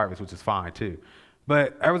reaps the harvest, which is fine too.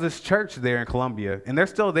 But there was this church there in Columbia, and they're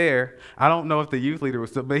still there. I don't know if the youth leader was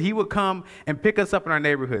still, but he would come and pick us up in our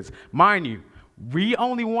neighborhoods. Mind you, we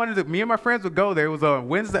only wanted to, me and my friends would go there. It was a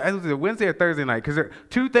Wednesday or Thursday night, because there are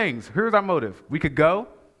two things. Here's our motive. We could go,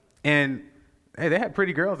 and hey, they had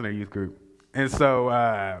pretty girls in their youth group. And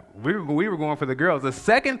so we were going for the girls. The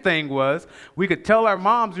second thing was we could tell our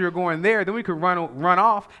moms we were going there. Then we could run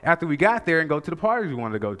off after we got there and go to the parties we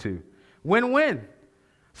wanted to go to. Win-win.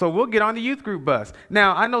 So we'll get on the youth group bus.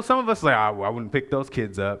 Now, I know some of us I wouldn't pick those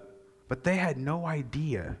kids up. But they had no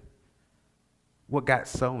idea what got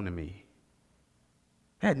sown to me.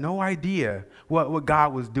 They had no idea what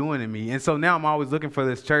God was doing to me. And so now I'm always looking for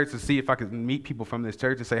this church to see if I could meet people from this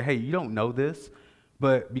church and say, hey, you don't know this.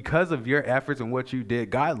 But because of your efforts and what you did,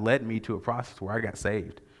 God led me to a process where I got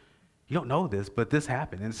saved. You don't know this, but this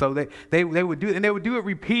happened. And so they would do it, and they would do it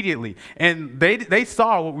repeatedly. And they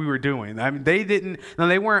saw what we were doing. I mean,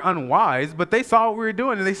 they weren't unwise, but they saw what we were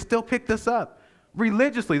doing, and they still picked us up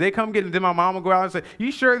Religiously, they come get, and then my mom will go out and say,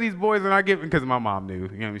 "You sure these boys are not giving?" Because my mom knew,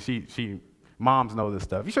 moms know this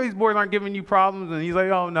stuff. "You sure these boys aren't giving you problems?" And he's like,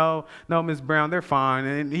 "Oh no, Miss Brown, they're fine."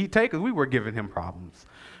 And we were giving him problems,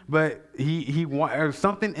 but there was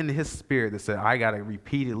something in his spirit that said, "I got to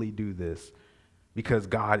repeatedly do this because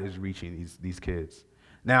God is reaching these kids."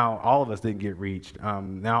 Now, all of us didn't get reached.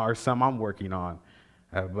 Now, or some I'm working on,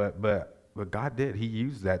 but God did. He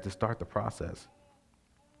used that to start the process.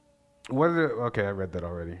 Okay, I read that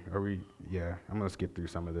already. Yeah, I'm going to skip through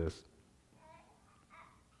some of this.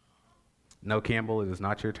 No, Campbell, it is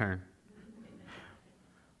not your turn.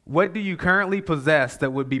 What do you currently possess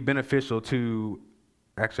that would be beneficial to,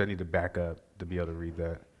 actually I need to back up to be able to read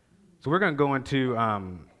that. So we're going to go into,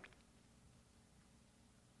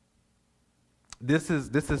 this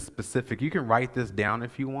is specific. You can write this down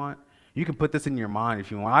if you want. You can put this in your mind if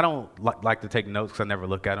you want. I don't like to take notes because I never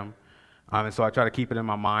look at them. And so I try to keep it in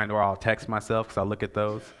my mind, or I'll text myself because I look at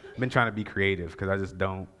those. I've been trying to be creative because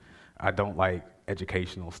I don't like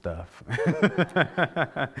educational stuff.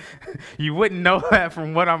 You wouldn't know that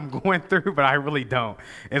from what I'm going through, but I really don't.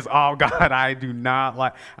 It's all God. I do not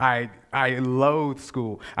like, I loathe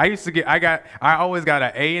school. I always got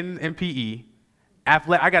an A in PE.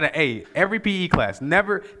 I got an A every PE class.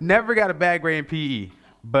 Never got a bad grade in PE,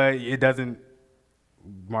 but it doesn't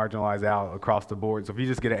marginalize out across the board. So if you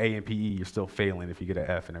just get an A in PE, you're still failing if you get an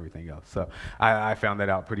F and everything else. So I found that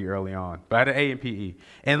out pretty early on. But I had an A in PE.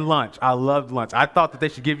 And lunch, I loved lunch. I thought that they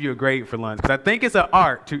should give you a grade for lunch because I think it's an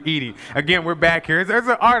art to eating. Again, we're back here. There's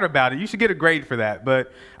an art about it. You should get a grade for that.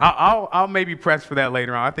 But I'll maybe press for that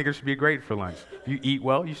later on. I think there should be a grade for lunch. If you eat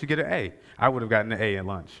well, you should get an A. I would have gotten an A in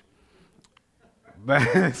lunch.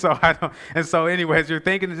 But so anyways, you're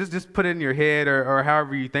thinking, just put it in your head or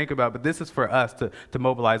however you think about it. But this is for us to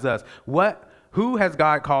mobilize us. Who has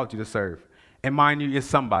God called you to serve? And mind you, it's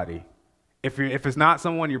somebody. If it's not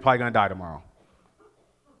someone, you're probably gonna die tomorrow.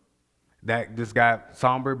 That just got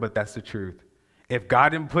somber, but that's the truth. If God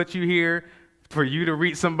didn't put you here for you to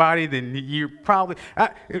reach somebody, then you're probably.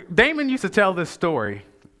 Damon used to tell this story.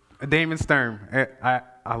 Damon Sturm.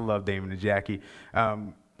 I love Damon and Jackie.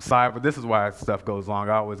 But this is why stuff goes long.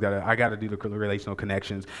 I gotta do the relational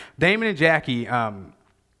connections. Damon and Jackie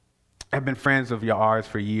have been friends of ours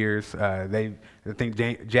for years. I think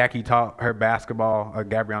Jackie taught her basketball,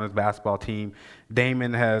 Gabriana's basketball team.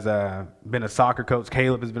 Damon has been a soccer coach.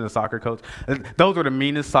 Caleb has been a soccer coach. Those were the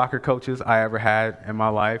meanest soccer coaches I ever had in my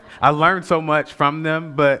life. I learned so much from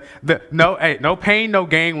them, but no pain, no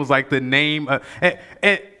gain was like the name.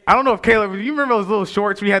 I don't know if Caleb, you remember those little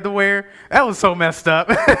shorts we had to wear? That was so messed up.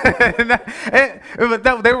 But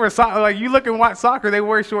they were like, you look and watch soccer, they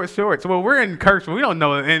wear short shorts. Well, we're in Kirksville, we don't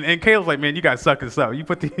know. And Caleb's like, man, you guys suck this up. You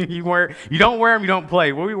don't wear them, you don't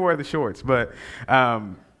play. Well, we wear the shorts. But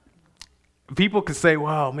people could say,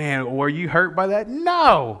 well, man, were you hurt by that?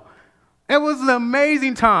 No, it was an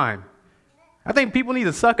amazing time. I think people need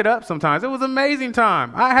to suck it up sometimes. It was an amazing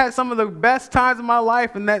time. I had some of the best times of my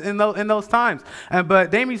life in those times.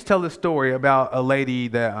 But Damien used to tell this story about a lady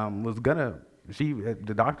that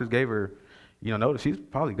the doctors gave her, notice she's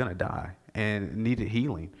probably gonna die and needed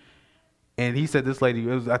healing. And he said this lady,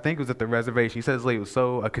 I think it was at the reservation. He said this lady was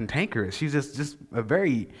so cantankerous. She's just a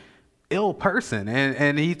very ill person.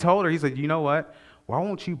 And he told her, he said, you know what? Why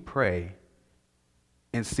won't you pray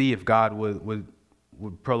and see if God would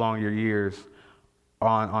prolong your years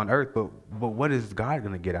on earth, but what is God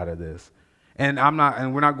going to get out of this? And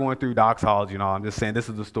we're not going through doxology and all. I'm just saying this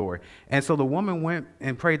is the story. And so the woman went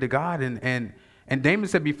and prayed to God, and Damon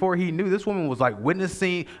said before he knew, this woman was like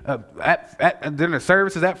witnessing at during the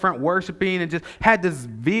services, at front worshiping, and just had this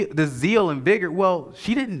zeal and vigor. Well,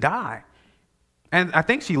 she didn't die. And I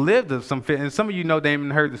think she lived and some of you know Damon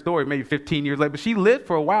heard the story maybe 15 years later, but she lived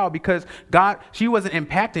for a while because she wasn't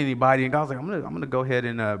impacting anybody, and God was like, I'm gonna go ahead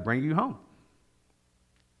and bring you home.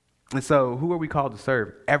 And so who are we called to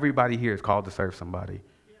serve? Everybody here is called to serve somebody,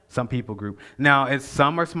 some people group. Now,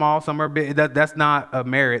 some are small, some are big. That's not a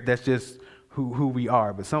merit. That's just who we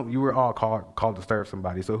are. But you were all called to serve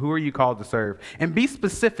somebody. So who are you called to serve? And be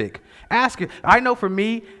specific. Ask it. I know for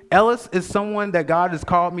me, Ellis is someone that God has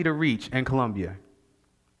called me to reach in Columbia.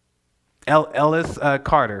 Ellis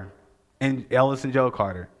Carter and Ellis and Joe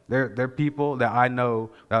Carter. They're people that I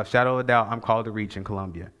know, without a shadow of a doubt, I'm called to reach in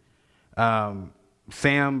Columbia.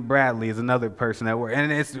 Sam Bradley is another person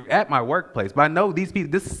and it's at my workplace. But I know these people,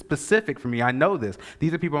 this is specific for me. I know this.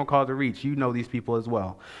 These are people I'm called to reach. You know these people as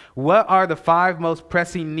well. What are the 5 most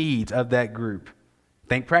pressing needs of that group?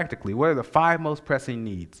 Think practically. What are the 5 most pressing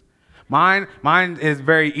needs? Mine is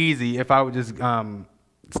very easy if I would just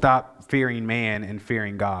stop fearing man and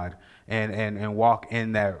fearing God. and walk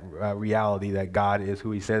in that reality that God is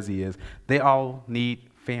who he says he is, they all need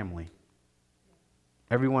family.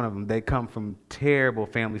 Every one of them, they come from terrible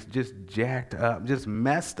families, just jacked up, just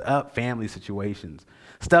messed up family situations.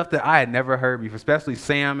 Stuff that I had never heard before, especially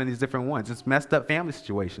Sam and these different ones, just messed up family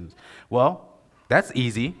situations. Well, that's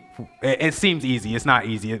easy. It seems easy. It's not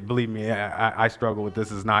easy. Believe me, I struggle with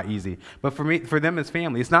this. It's not easy. But for them as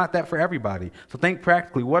family, it's not that for everybody. So think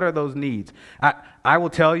practically, what are those needs? I will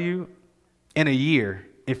tell you, in a year,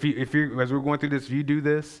 if you as we're going through this, if you do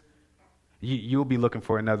this, you'll be looking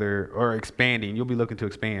for another, or expanding. You'll be looking to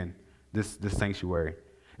expand this sanctuary.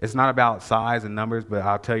 It's not about size and numbers, but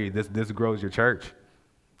I'll tell you, this grows your church.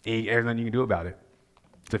 There's nothing you can do about it.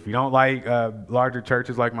 So if you don't like larger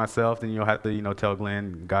churches like myself, then you'll have to, tell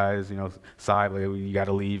Glenn, guys, side, you got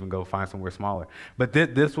to leave and go find somewhere smaller. But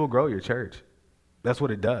this will grow your church. That's what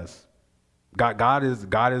it does. God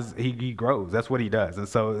is he grows. That's what he does. And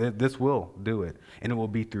so this will do it, and it will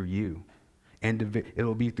be through you. And it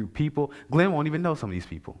will be through people. Glenn won't even know some of these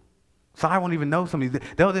people. So I won't even know some of these.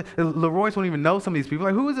 Leroyce won't even know some of these people.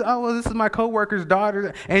 Like, who is it? Oh, well, this is my coworker's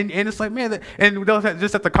daughter. And it's like, man, and they'll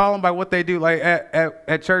just have to call them by what they do. Like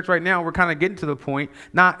at church right now, we're kind of getting to the point,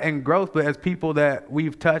 not in growth, but as people that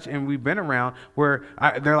we've touched and we've been around, where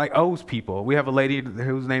they're like O's people. We have a lady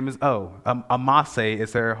whose name is O. Amase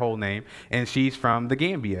is her whole name, and she's from the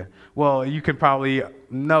Gambia. Well, you can probably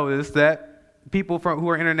notice that people who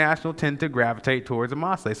are international tend to gravitate towards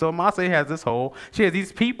Amase. So Amase has she has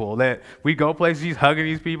these people that we go places, she's hugging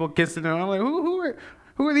these people, kissing them. I'm like, who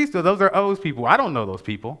are these people? Those are O's people. I don't know those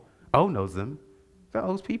people. O knows them. They're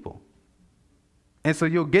O's people. And so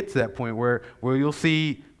you'll get to that point where you'll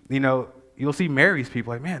see, you'll see Mary's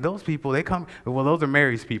people. Like, man, those people, they come, well, those are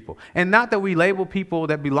Mary's people. And not that we label people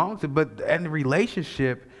that belong to, but in the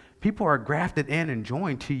relationship, people are grafted in and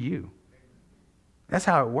joined to you. That's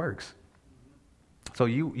how it works. So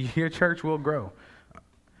your church will grow.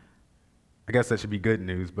 I guess that should be good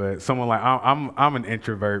news, but someone like, I'm an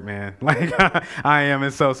introvert, man. Like I am,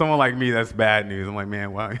 and so someone like me, that's bad news. I'm like,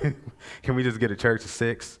 man, well, can we just get a church of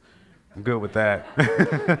 6? I'm good with that.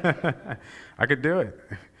 I could do it.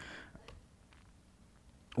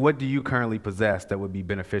 What do you currently possess that would be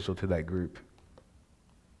beneficial to that group?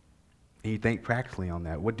 And you think practically on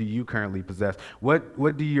that. What do you currently possess?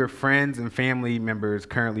 What do your friends and family members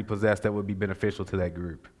currently possess that would be beneficial to that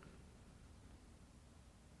group?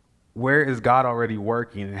 Where is God already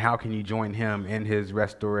working, and how can you join him in his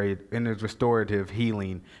restorative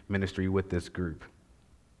healing ministry with this group?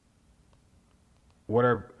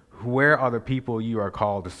 Where are the people you are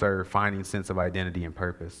called to serve, finding sense of identity and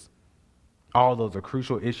purpose? All those are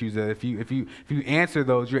crucial issues that if you answer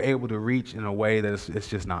those, you're able to reach in a way that it's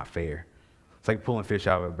just not fair. It's like pulling fish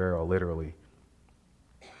out of a barrel, literally.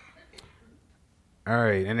 All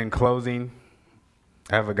right, and in closing,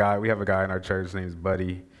 we have a guy in our church, his name is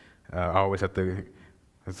Buddy. I always have to,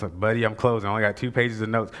 it's like, Buddy, I'm closing. I only got 2 pages of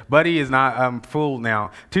notes. Buddy is not full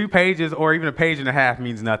now. 2 pages or even a page and a half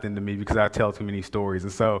means nothing to me because I tell too many stories.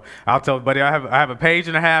 And so I'll tell Buddy, I have a page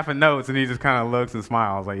and a half of notes, and he just kind of looks and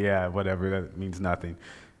smiles like, yeah, whatever, that means nothing.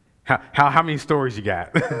 How many stories you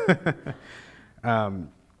got?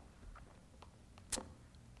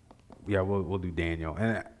 Yeah, we'll do Daniel,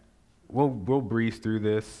 and we'll breeze through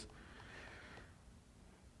this.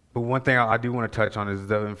 But one thing I do want to touch on is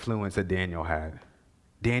the influence that Daniel had.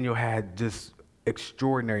 Daniel had just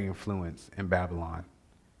extraordinary influence in Babylon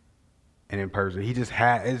and in Persia. He just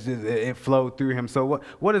had, it flowed through him. So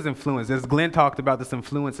what is influence? As Glenn talked about this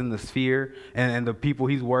influence in the sphere and the people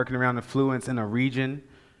he's working around, influence in a region,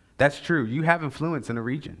 that's true. You have influence in a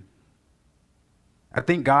region. I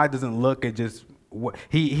think God doesn't look at just what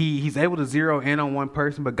he's able to zero in on one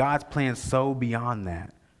person, but God's plans so beyond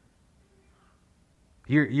that.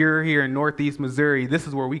 You're here in Northeast Missouri. This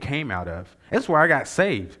is where we came out of. This is where I got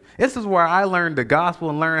saved. This is where I learned the gospel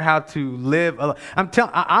and learned how to live.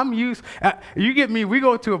 I'm used. You get me. We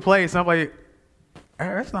go to a place. And I'm like,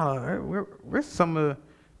 it's not. We're some. I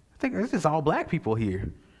think it's just all black people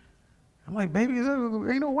here. I'm like, baby,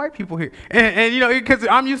 there ain't no white people here. And because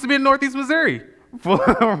I'm used to being in Northeast Missouri,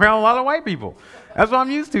 around a lot of white people. That's what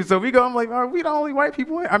I'm used to. So we go, I'm like, are we the only white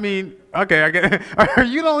people here? I mean, okay, I get it. Are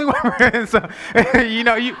you the only white? So,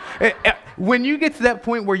 when you get to that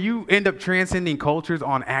point where you end up transcending cultures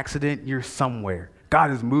on accident, you're somewhere.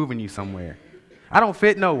 God is moving you somewhere. I don't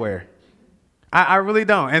fit nowhere. I really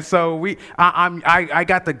don't. And so I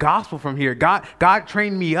got the gospel from here. God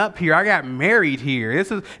trained me up here. I got married here.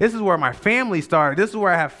 This is where my family started. This is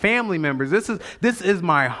where I have family members. This is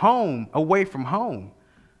my home away from home.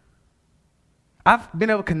 I've been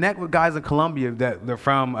able to connect with guys in Colombia that they're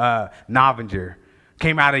from Novinger,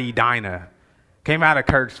 came out of Edina, came out of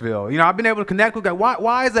Kirksville. You know, I've been able to connect with God.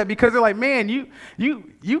 Why is that? Because they're like, man,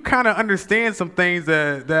 you kind of understand some things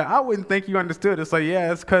that I wouldn't think you understood. It's like,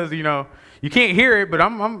 yeah, it's because, you know, you can't hear it, but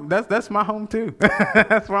that's my home too.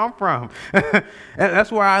 That's where I'm from. And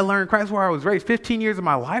that's where I learned Christ, where I was raised. 15 years of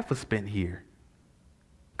my life was spent here.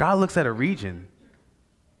 God looks at a region.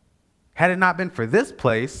 Had it not been for this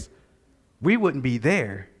place, we wouldn't be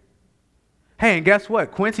there. Hey, and guess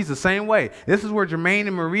what? Quincy's the same way. This is where Jermaine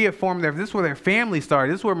and Maria formed this is where their family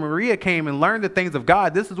started. This is where Maria came and learned the things of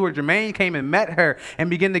God. This is where Jermaine came and met her and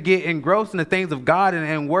began to get engrossed in the things of God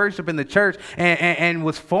and worship in the church and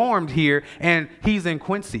was formed here. And he's in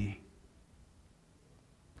Quincy.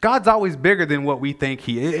 God's always bigger than what we think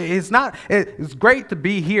he is. It's great to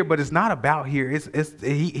be here, but it's not about here.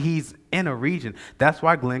 He's in a region. That's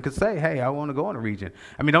why Glenn could say, hey, I want to go in a region.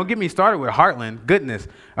 I mean, don't get me started with Heartland. Goodness.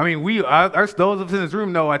 I mean, those of us in this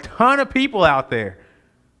room know a ton of people out there.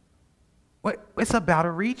 It's about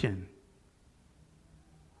a region.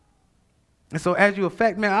 And so as you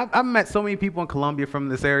affect, man, I've met so many people in Columbia from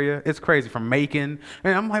this area. It's crazy, from Macon.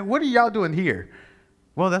 And I'm like, what are y'all doing here?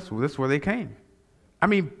 Well, that's where they came. I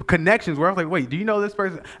mean, connections where I was like, wait, do you know this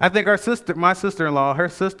person? I think my sister-in-law, her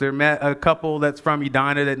sister met a couple that's from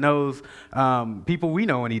Edina that knows people we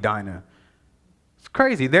know in Edina. It's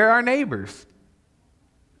crazy. They're our neighbors.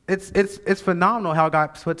 It's phenomenal how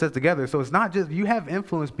God puts us together. So it's not just, you have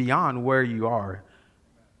influence beyond where you are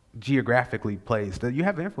geographically placed. You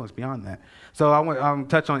have influence beyond that. So I want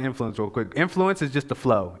to touch on influence real quick. Influence is just the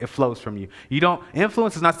flow. It flows from you.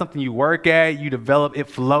 Influence is not something you work at, you develop, it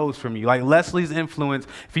flows from you. Like Leslie's influence,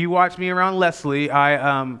 if you watch me around Leslie,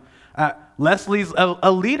 Leslie's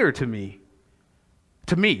a leader to me.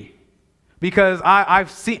 Because I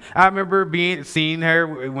remember seeing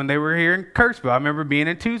her when they were here in Kirksville. I remember being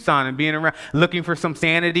in Tucson and being around, looking for some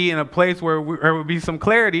sanity in a place where there would be some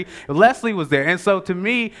clarity. Leslie was there. And so to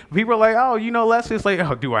me, people are like, oh, you know Leslie? It's like,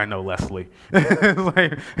 oh, do I know Leslie?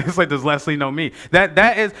 it's like, does Leslie know me?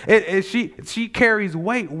 She carries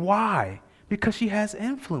weight. Why? Because she has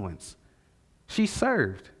influence. She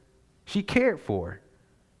served. She cared for.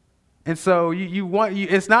 And so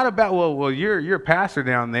it's not about, well, you're a pastor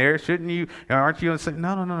down there, shouldn't you? Aren't you?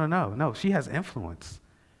 No. She has influence.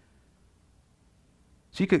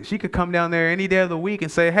 She could come down there any day of the week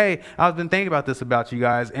and say, hey, I've been thinking about this about you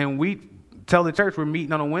guys, and we tell the church we're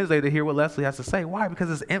meeting on a Wednesday to hear what Leslie has to say. Why?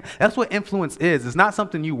 Because that's what influence is. It's not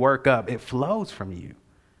something you work up. It flows from you.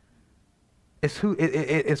 It's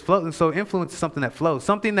flowing. So influence is something that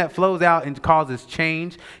flows out and causes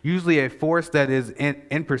change. Usually a force that is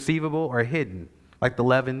imperceivable or hidden, like the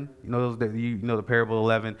leaven. You know the parable of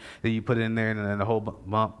leaven that you put it in there and then the whole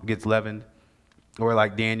lump gets leavened. Or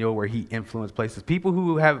like Daniel, where he influenced places. People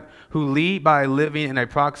who lead by living in a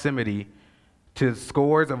proximity to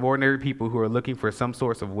scores of ordinary people who are looking for some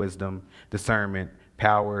source of wisdom, discernment,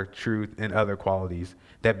 power, truth, and other qualities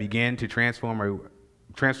that begin to transform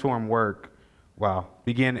work. Wow.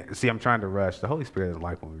 I'm trying to rush. The Holy Spirit doesn't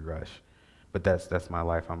like when we rush. But that's my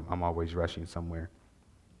life. I'm always rushing somewhere.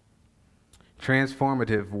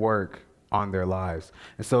 Transformative work on their lives.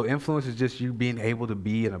 And so influence is just you being able to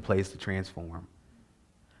be in a place to transform.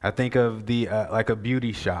 I think of like a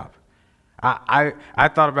beauty shop. I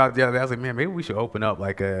thought about it the other day. I was like, man, maybe we should open up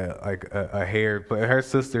like a hair. But her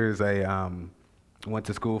sister's went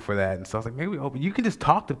to school for that. And so I was like, maybe we open. You can just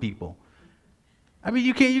talk to people. I mean,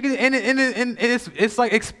 you can, and it's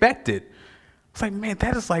like expected. It's like, man,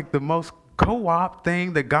 that is like the most co-op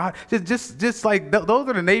thing that God, just like, those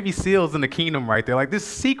are the Navy SEALs in the kingdom right there. Like, this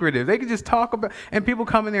secretive. They can just talk about, and people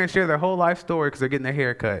come in there and share their whole life story because they're getting their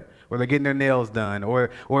hair cut, or they're getting their nails done,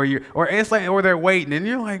 or they're waiting, and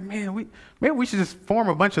you're like, man, maybe we should just form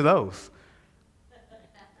a bunch of those.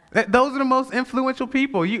 Those are the most influential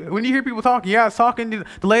people. When you hear people talking, I was talking to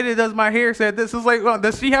the lady that does my hair said this. It's like, well,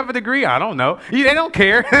 does she have a degree? I don't know. They don't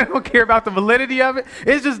care. They don't care about the validity of it.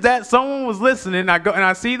 It's just that someone was listening. I go and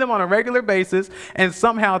I see them on a regular basis, and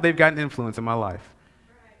somehow they've got an influence in my life.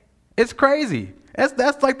 Right. It's crazy.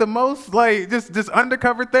 That's like the most like just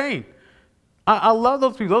undercover thing. I love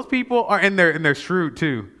those people. Those people are and they're shrewd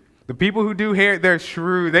too. The people who do hair, they're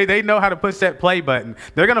shrewd. They know how to push that play button.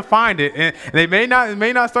 They're gonna find it, and they may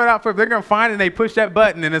not start out first. They're gonna find it, and they push that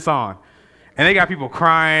button, and it's on. And they got people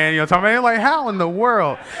crying, talking about it. Like, how in the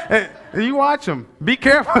world? And you watch them. Be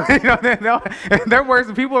careful. They're worse.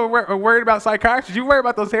 People are worried about psychiatrists. You worry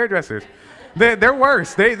about those hairdressers. They're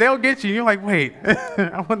worse. They'll get you. You're like, wait,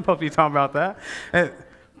 I wasn't supposed to be talking about that.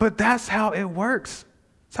 But that's how it works.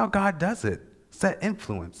 That's how God does it. It's that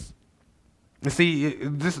influence. You see,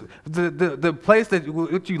 the place that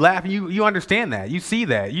you laugh, you understand that, you see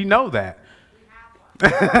that, you know that.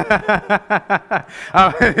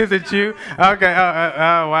 Oh, is it you? Okay.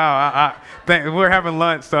 Oh, wow. We're having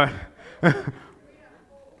lunch, so.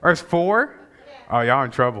 Or it's 4? Oh, y'all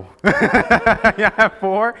in trouble. Y'all have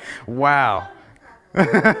 4? Wow.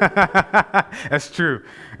 That's true.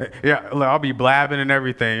 Yeah, look, I'll be blabbing and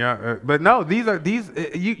everything. But no, you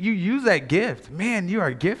use that gift. Man, you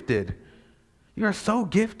are gifted. You are so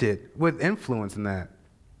gifted with influence in that.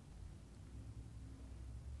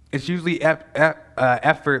 It's usually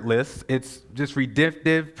effortless. It's just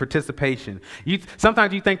redemptive participation.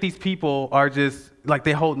 Sometimes you think these people are just like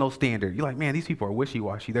they hold no standard. You're like, man, these people are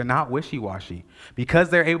wishy-washy. They're not wishy-washy. Because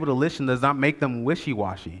they're able to listen does not make them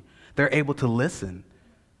wishy-washy. They're able to listen.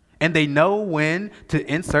 And they know when to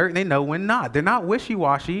insert and they know when not. They're not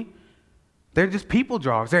wishy-washy. They're just people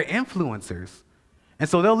drawers. They're influencers. And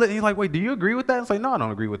so you're like, wait, do you agree with that? It's like, no, I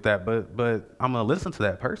don't agree with that, but I'm going to listen to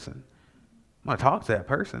that person. I'm going to talk to that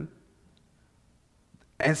person.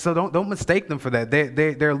 And so don't mistake them for that.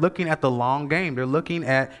 They're looking at the long game. They're looking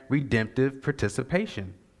at redemptive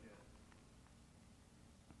participation.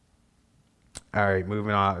 All right,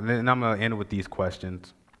 moving on. And I'm going to end with these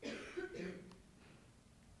questions.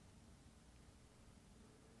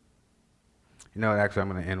 Actually, I'm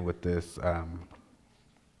going to end with this.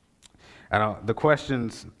 The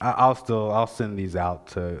questions, I'll send these out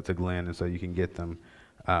to Glenn, and so you can get them.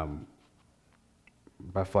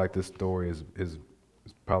 But I feel like this story is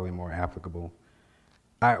probably more applicable.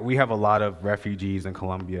 We have a lot of refugees in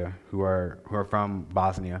Colombia who are from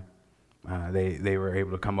Bosnia. They were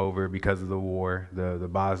able to come over because of the war, the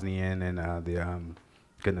Bosnian and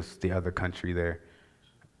the other country there,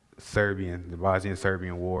 the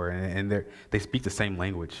Bosnian-Serbian war, and they speak the same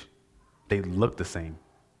language. They look the same.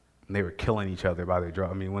 And they were killing each other by their drug.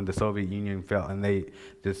 I mean, when the Soviet Union fell, and it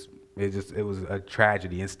was a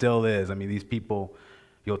tragedy, and still is. I mean, these people,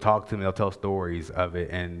 you'll talk to them, they'll tell stories of it,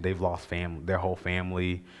 and they've lost their whole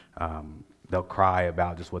family. They'll cry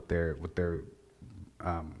about just what their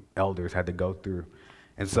elders had to go through.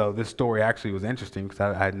 And so this story actually was interesting because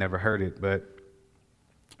I had never heard it, but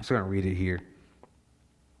I'm just going to read it here.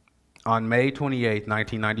 On May 28th,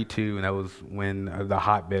 1992, and that was when the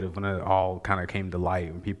hotbed of when it all kind of came to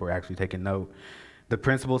light, when people were actually taking note, the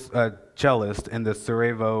principal cellist in the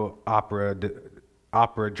Sarajevo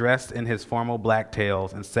opera dressed in his formal black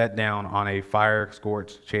tails and sat down on a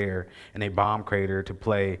fire-scorched chair in a bomb crater to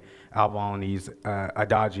play Albini's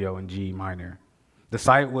Adagio in G minor. The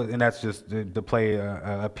site was, and that's just to play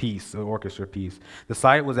a piece, an orchestra piece. The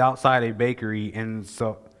site was outside a bakery in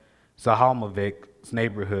Sahalmovik's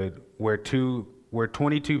neighborhood where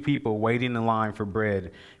 22 people waiting in line for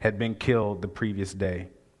bread had been killed the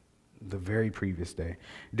very previous day.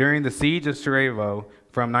 During the siege of Sarajevo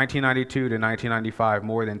from 1992 to 1995,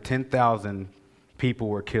 more than 10,000 people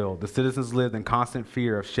were killed. The citizens lived in constant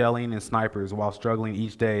fear of shelling and snipers while struggling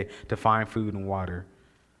each day to find food and water.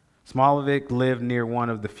 Smolovic lived near one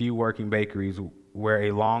of the few working bakeries where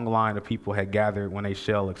a long line of people had gathered when a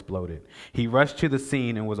shell exploded. He rushed to the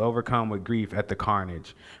scene and was overcome with grief at the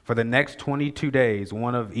carnage. For the next 22 days,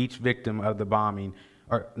 one for each victim of the bombing,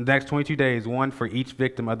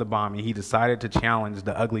 he decided to challenge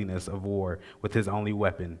the ugliness of war with his only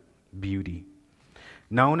weapon, beauty.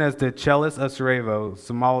 Known as the cellist of Sarajevo,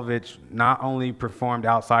 Smolovic not only performed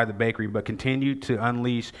outside the bakery, but continued to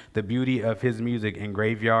unleash the beauty of his music in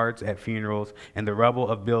graveyards, at funerals, and the rubble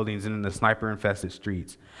of buildings and in the sniper-infested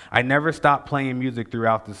streets. I never stopped playing music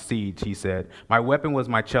throughout the siege, he said. My weapon was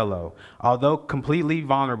my cello. Although completely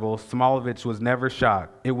vulnerable, Smolovic was never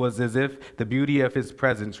shocked. It was as if the beauty of his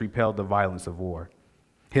presence repelled the violence of war.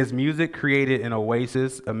 His music created an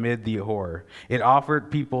oasis amid the horror. It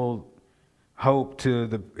offered hope to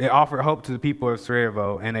the people of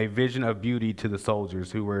Sarajevo and a vision of beauty to the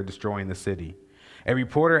soldiers who were destroying the city. A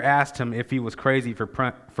reporter asked him if he was crazy for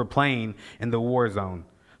playing in the war zone.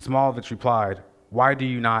 Smolovic replied, "Why do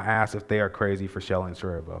you not ask if they are crazy for shelling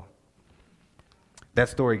Sarajevo?" That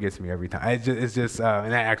story gets me every time. It's just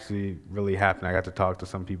and that actually really happened. I got to talk to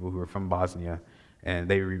some people who are from Bosnia, and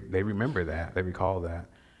they remember that. They recall that.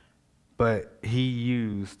 But he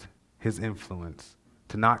used his influence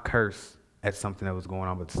to not curse at something that was going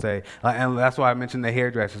on, but to say, and that's why I mentioned the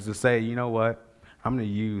hairdressers, to say, you know what, I'm going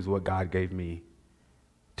to use what God gave me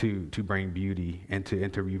to bring beauty and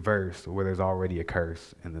to reverse where there's already a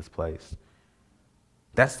curse in this place.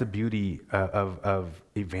 That's the beauty of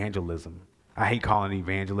evangelism. I hate calling it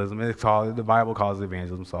evangelism. The Bible calls it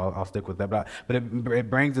evangelism, so I'll stick with that. But it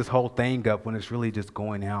brings this whole thing up when it's really just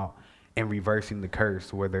going out and reversing the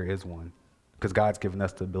curse where there is one, because God's given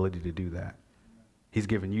us the ability to do that. He's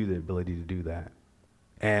given you the ability to do that.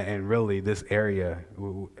 And really, this area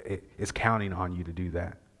is counting on you to do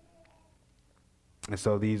that. And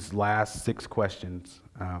so these last 6 questions,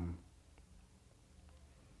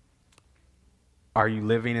 are you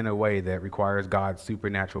living in a way that requires God's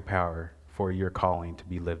supernatural power for your calling to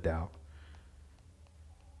be lived out?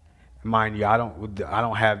 Mind you, I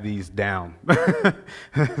don't have these down.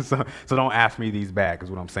 so don't ask me these back is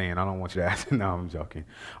what I'm saying. I don't want you to ask. No, I'm joking.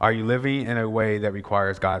 Are you living in a way that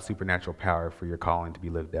requires God's supernatural power for your calling to be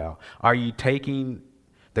lived out? Are you taking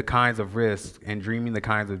the kinds of risks and dreaming the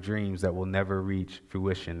kinds of dreams that will never reach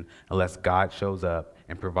fruition unless God shows up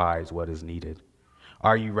and provides what is needed?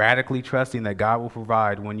 Are you radically trusting that God will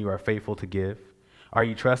provide when you are faithful to give? Are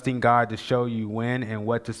you trusting God to show you when and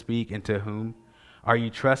what to speak and to whom? Are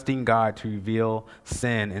you trusting God to reveal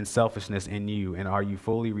sin and selfishness in you? And are you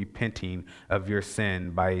fully repenting of your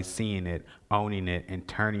sin by seeing it, owning it, and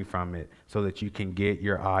turning from it so that you can get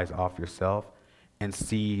your eyes off yourself and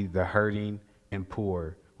see the hurting and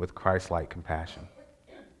poor with Christ-like compassion?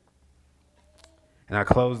 And I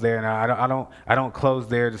close there, and I don't close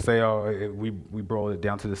there to say, oh, we brought it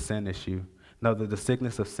down to the sin issue. No, the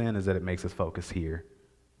sickness of sin is that it makes us focus here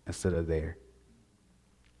instead of there.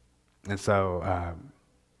 And so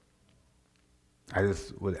I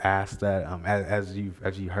just would ask that as you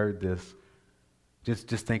heard this,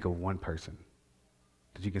 just think of one person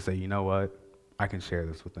that you can say, you know what, I can share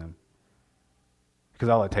this with them. Because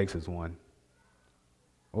all it takes is one.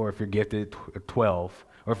 Or if you're gifted, 12.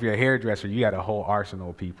 Or if you're a hairdresser, you got a whole arsenal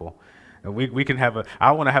of people. And we can have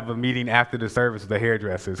I want to have a meeting after the service with the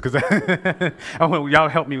hairdressers because I want y'all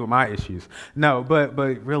help me with my issues. No, but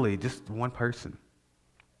really, just one person.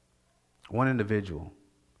 One individual,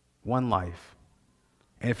 one life.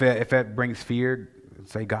 And if that brings fear,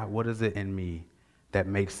 say, God, what is it in me that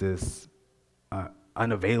makes this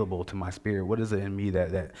unavailable to my spirit? What is it in me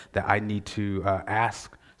that I need to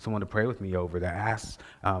ask someone to pray with me over, that asks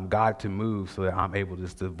God to move so that I'm able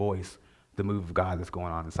just to voice the move of God that's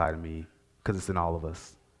going on inside of me? Because it's in all of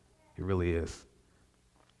us. It really is.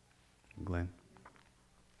 Glenn?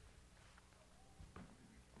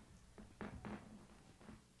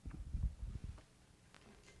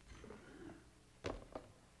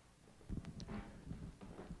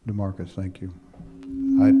 DeMarcus, thank you.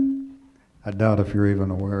 I doubt if you're even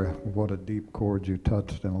aware of what a deep chord you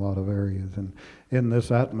touched in a lot of areas. And in this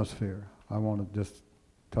atmosphere, I want to just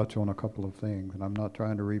touch on a couple of things. And I'm not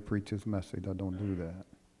trying to re-preach his message. I don't do that.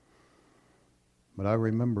 But I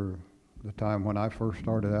remember the time when I first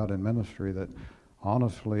started out in ministry that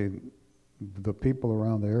honestly, the people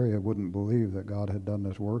around the area wouldn't believe that God had done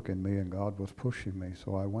this work in me and God was pushing me.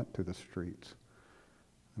 So I went to the streets.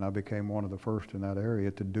 And I became one of the first in that area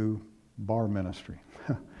to do bar ministry.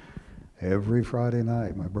 Every Friday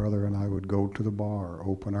night, my brother and I would go to the bar,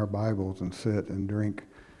 open our Bibles, and sit and drink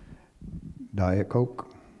Diet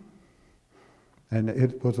Coke. And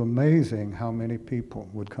it was amazing how many people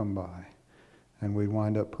would come by. And we'd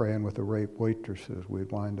wind up praying with the rape waitresses.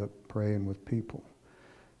 We'd wind up praying with people.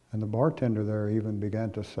 And the bartender there even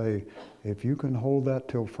began to say, if you can hold that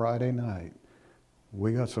till Friday night,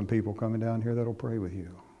 we got some people coming down here that'll pray with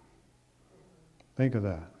you. Think of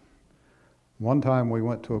that. One time we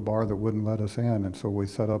went to a bar that wouldn't let us in, and so we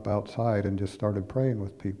set up outside and just started praying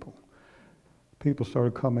with people. People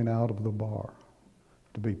started coming out of the bar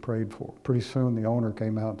to be prayed for. Pretty soon the owner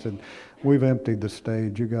came out and said, we've emptied the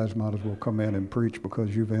stage. You guys might as well come in and preach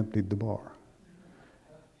because you've emptied the bar.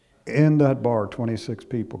 In that bar, 26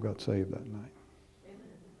 people got saved that night.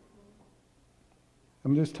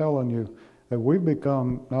 I'm just telling you that we've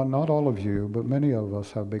become, not all of you, but many of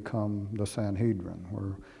us have become the Sanhedrin,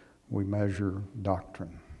 where we measure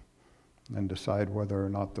doctrine and decide whether or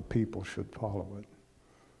not the people should follow it.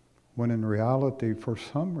 When in reality, for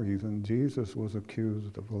some reason, Jesus was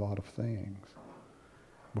accused of a lot of things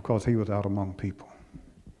because he was out among people.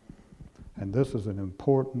 And this is an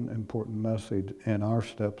important message in our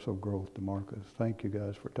steps of growth, DeMarcus. Thank you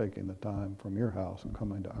guys for taking the time from your house and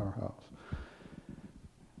coming to our house.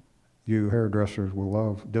 You hairdressers will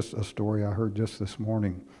love just a story I heard just this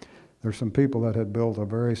morning. There's some people that had built a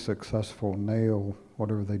very successful nail,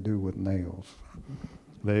 whatever they do with nails.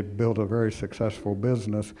 They built a very successful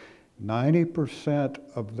business. 90%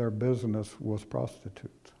 of their business was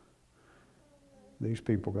prostitutes. These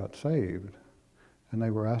people got saved, and they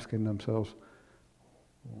were asking themselves,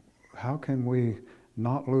 how can we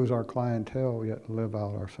not lose our clientele yet live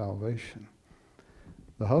out our salvation?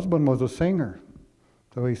 The husband was a singer,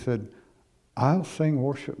 so he said, I'll sing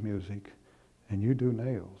worship music and you do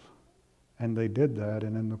nails. And they did that,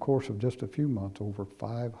 and in the course of just a few months, over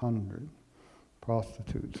 500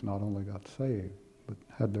 prostitutes not only got saved, but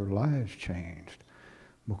had their lives changed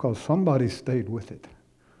because somebody stayed with it.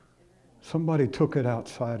 Somebody took it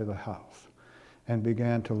outside of the house and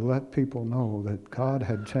began to let people know that God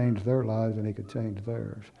had changed their lives and he could change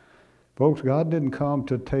theirs. Folks, God didn't come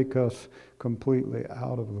to take us completely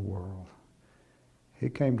out of the world. He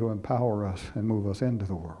came to empower us and move us into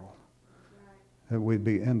the world. That we'd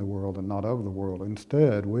be in the world and not of the world.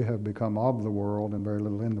 Instead, we have become of the world and very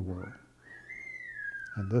little in the world.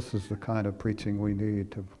 And this is the kind of preaching we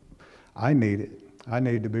need to, I need it. I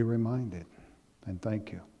need to be reminded. And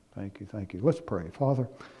thank you. Thank you. Thank you. Let's pray. Father,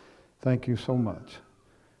 thank you so much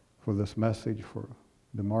for this message, for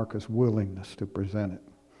DeMarcus' willingness to present it.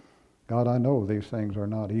 God, I know these things are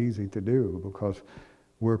not easy to do because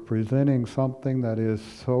we're presenting something that is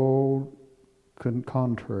so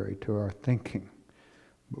contrary to our thinking,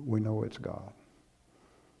 but we know it's God.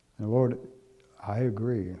 And Lord, I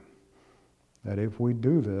agree that if we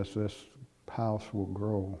do this, this house will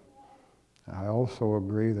grow. I also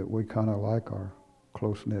agree that we kind of like our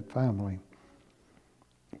close-knit family.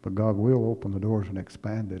 But God will open the doors and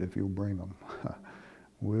expand it if you'll bring them.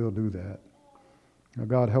 We'll do that. Now,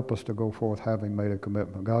 God, help us to go forth having made a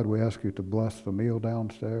commitment. God, we ask you to bless the meal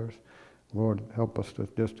downstairs. Lord, help us to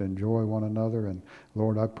just enjoy one another. And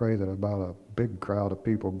Lord, I pray that about a big crowd of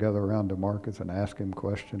people gather around DeMarcus and ask him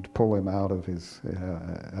questions, pull him out of his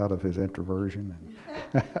introversion.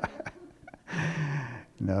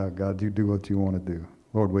 No, God, you do what you want to do.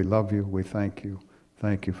 Lord, we love you. We thank you.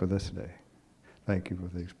 Thank you for this day. Thank you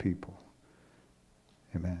for these people.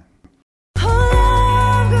 Amen.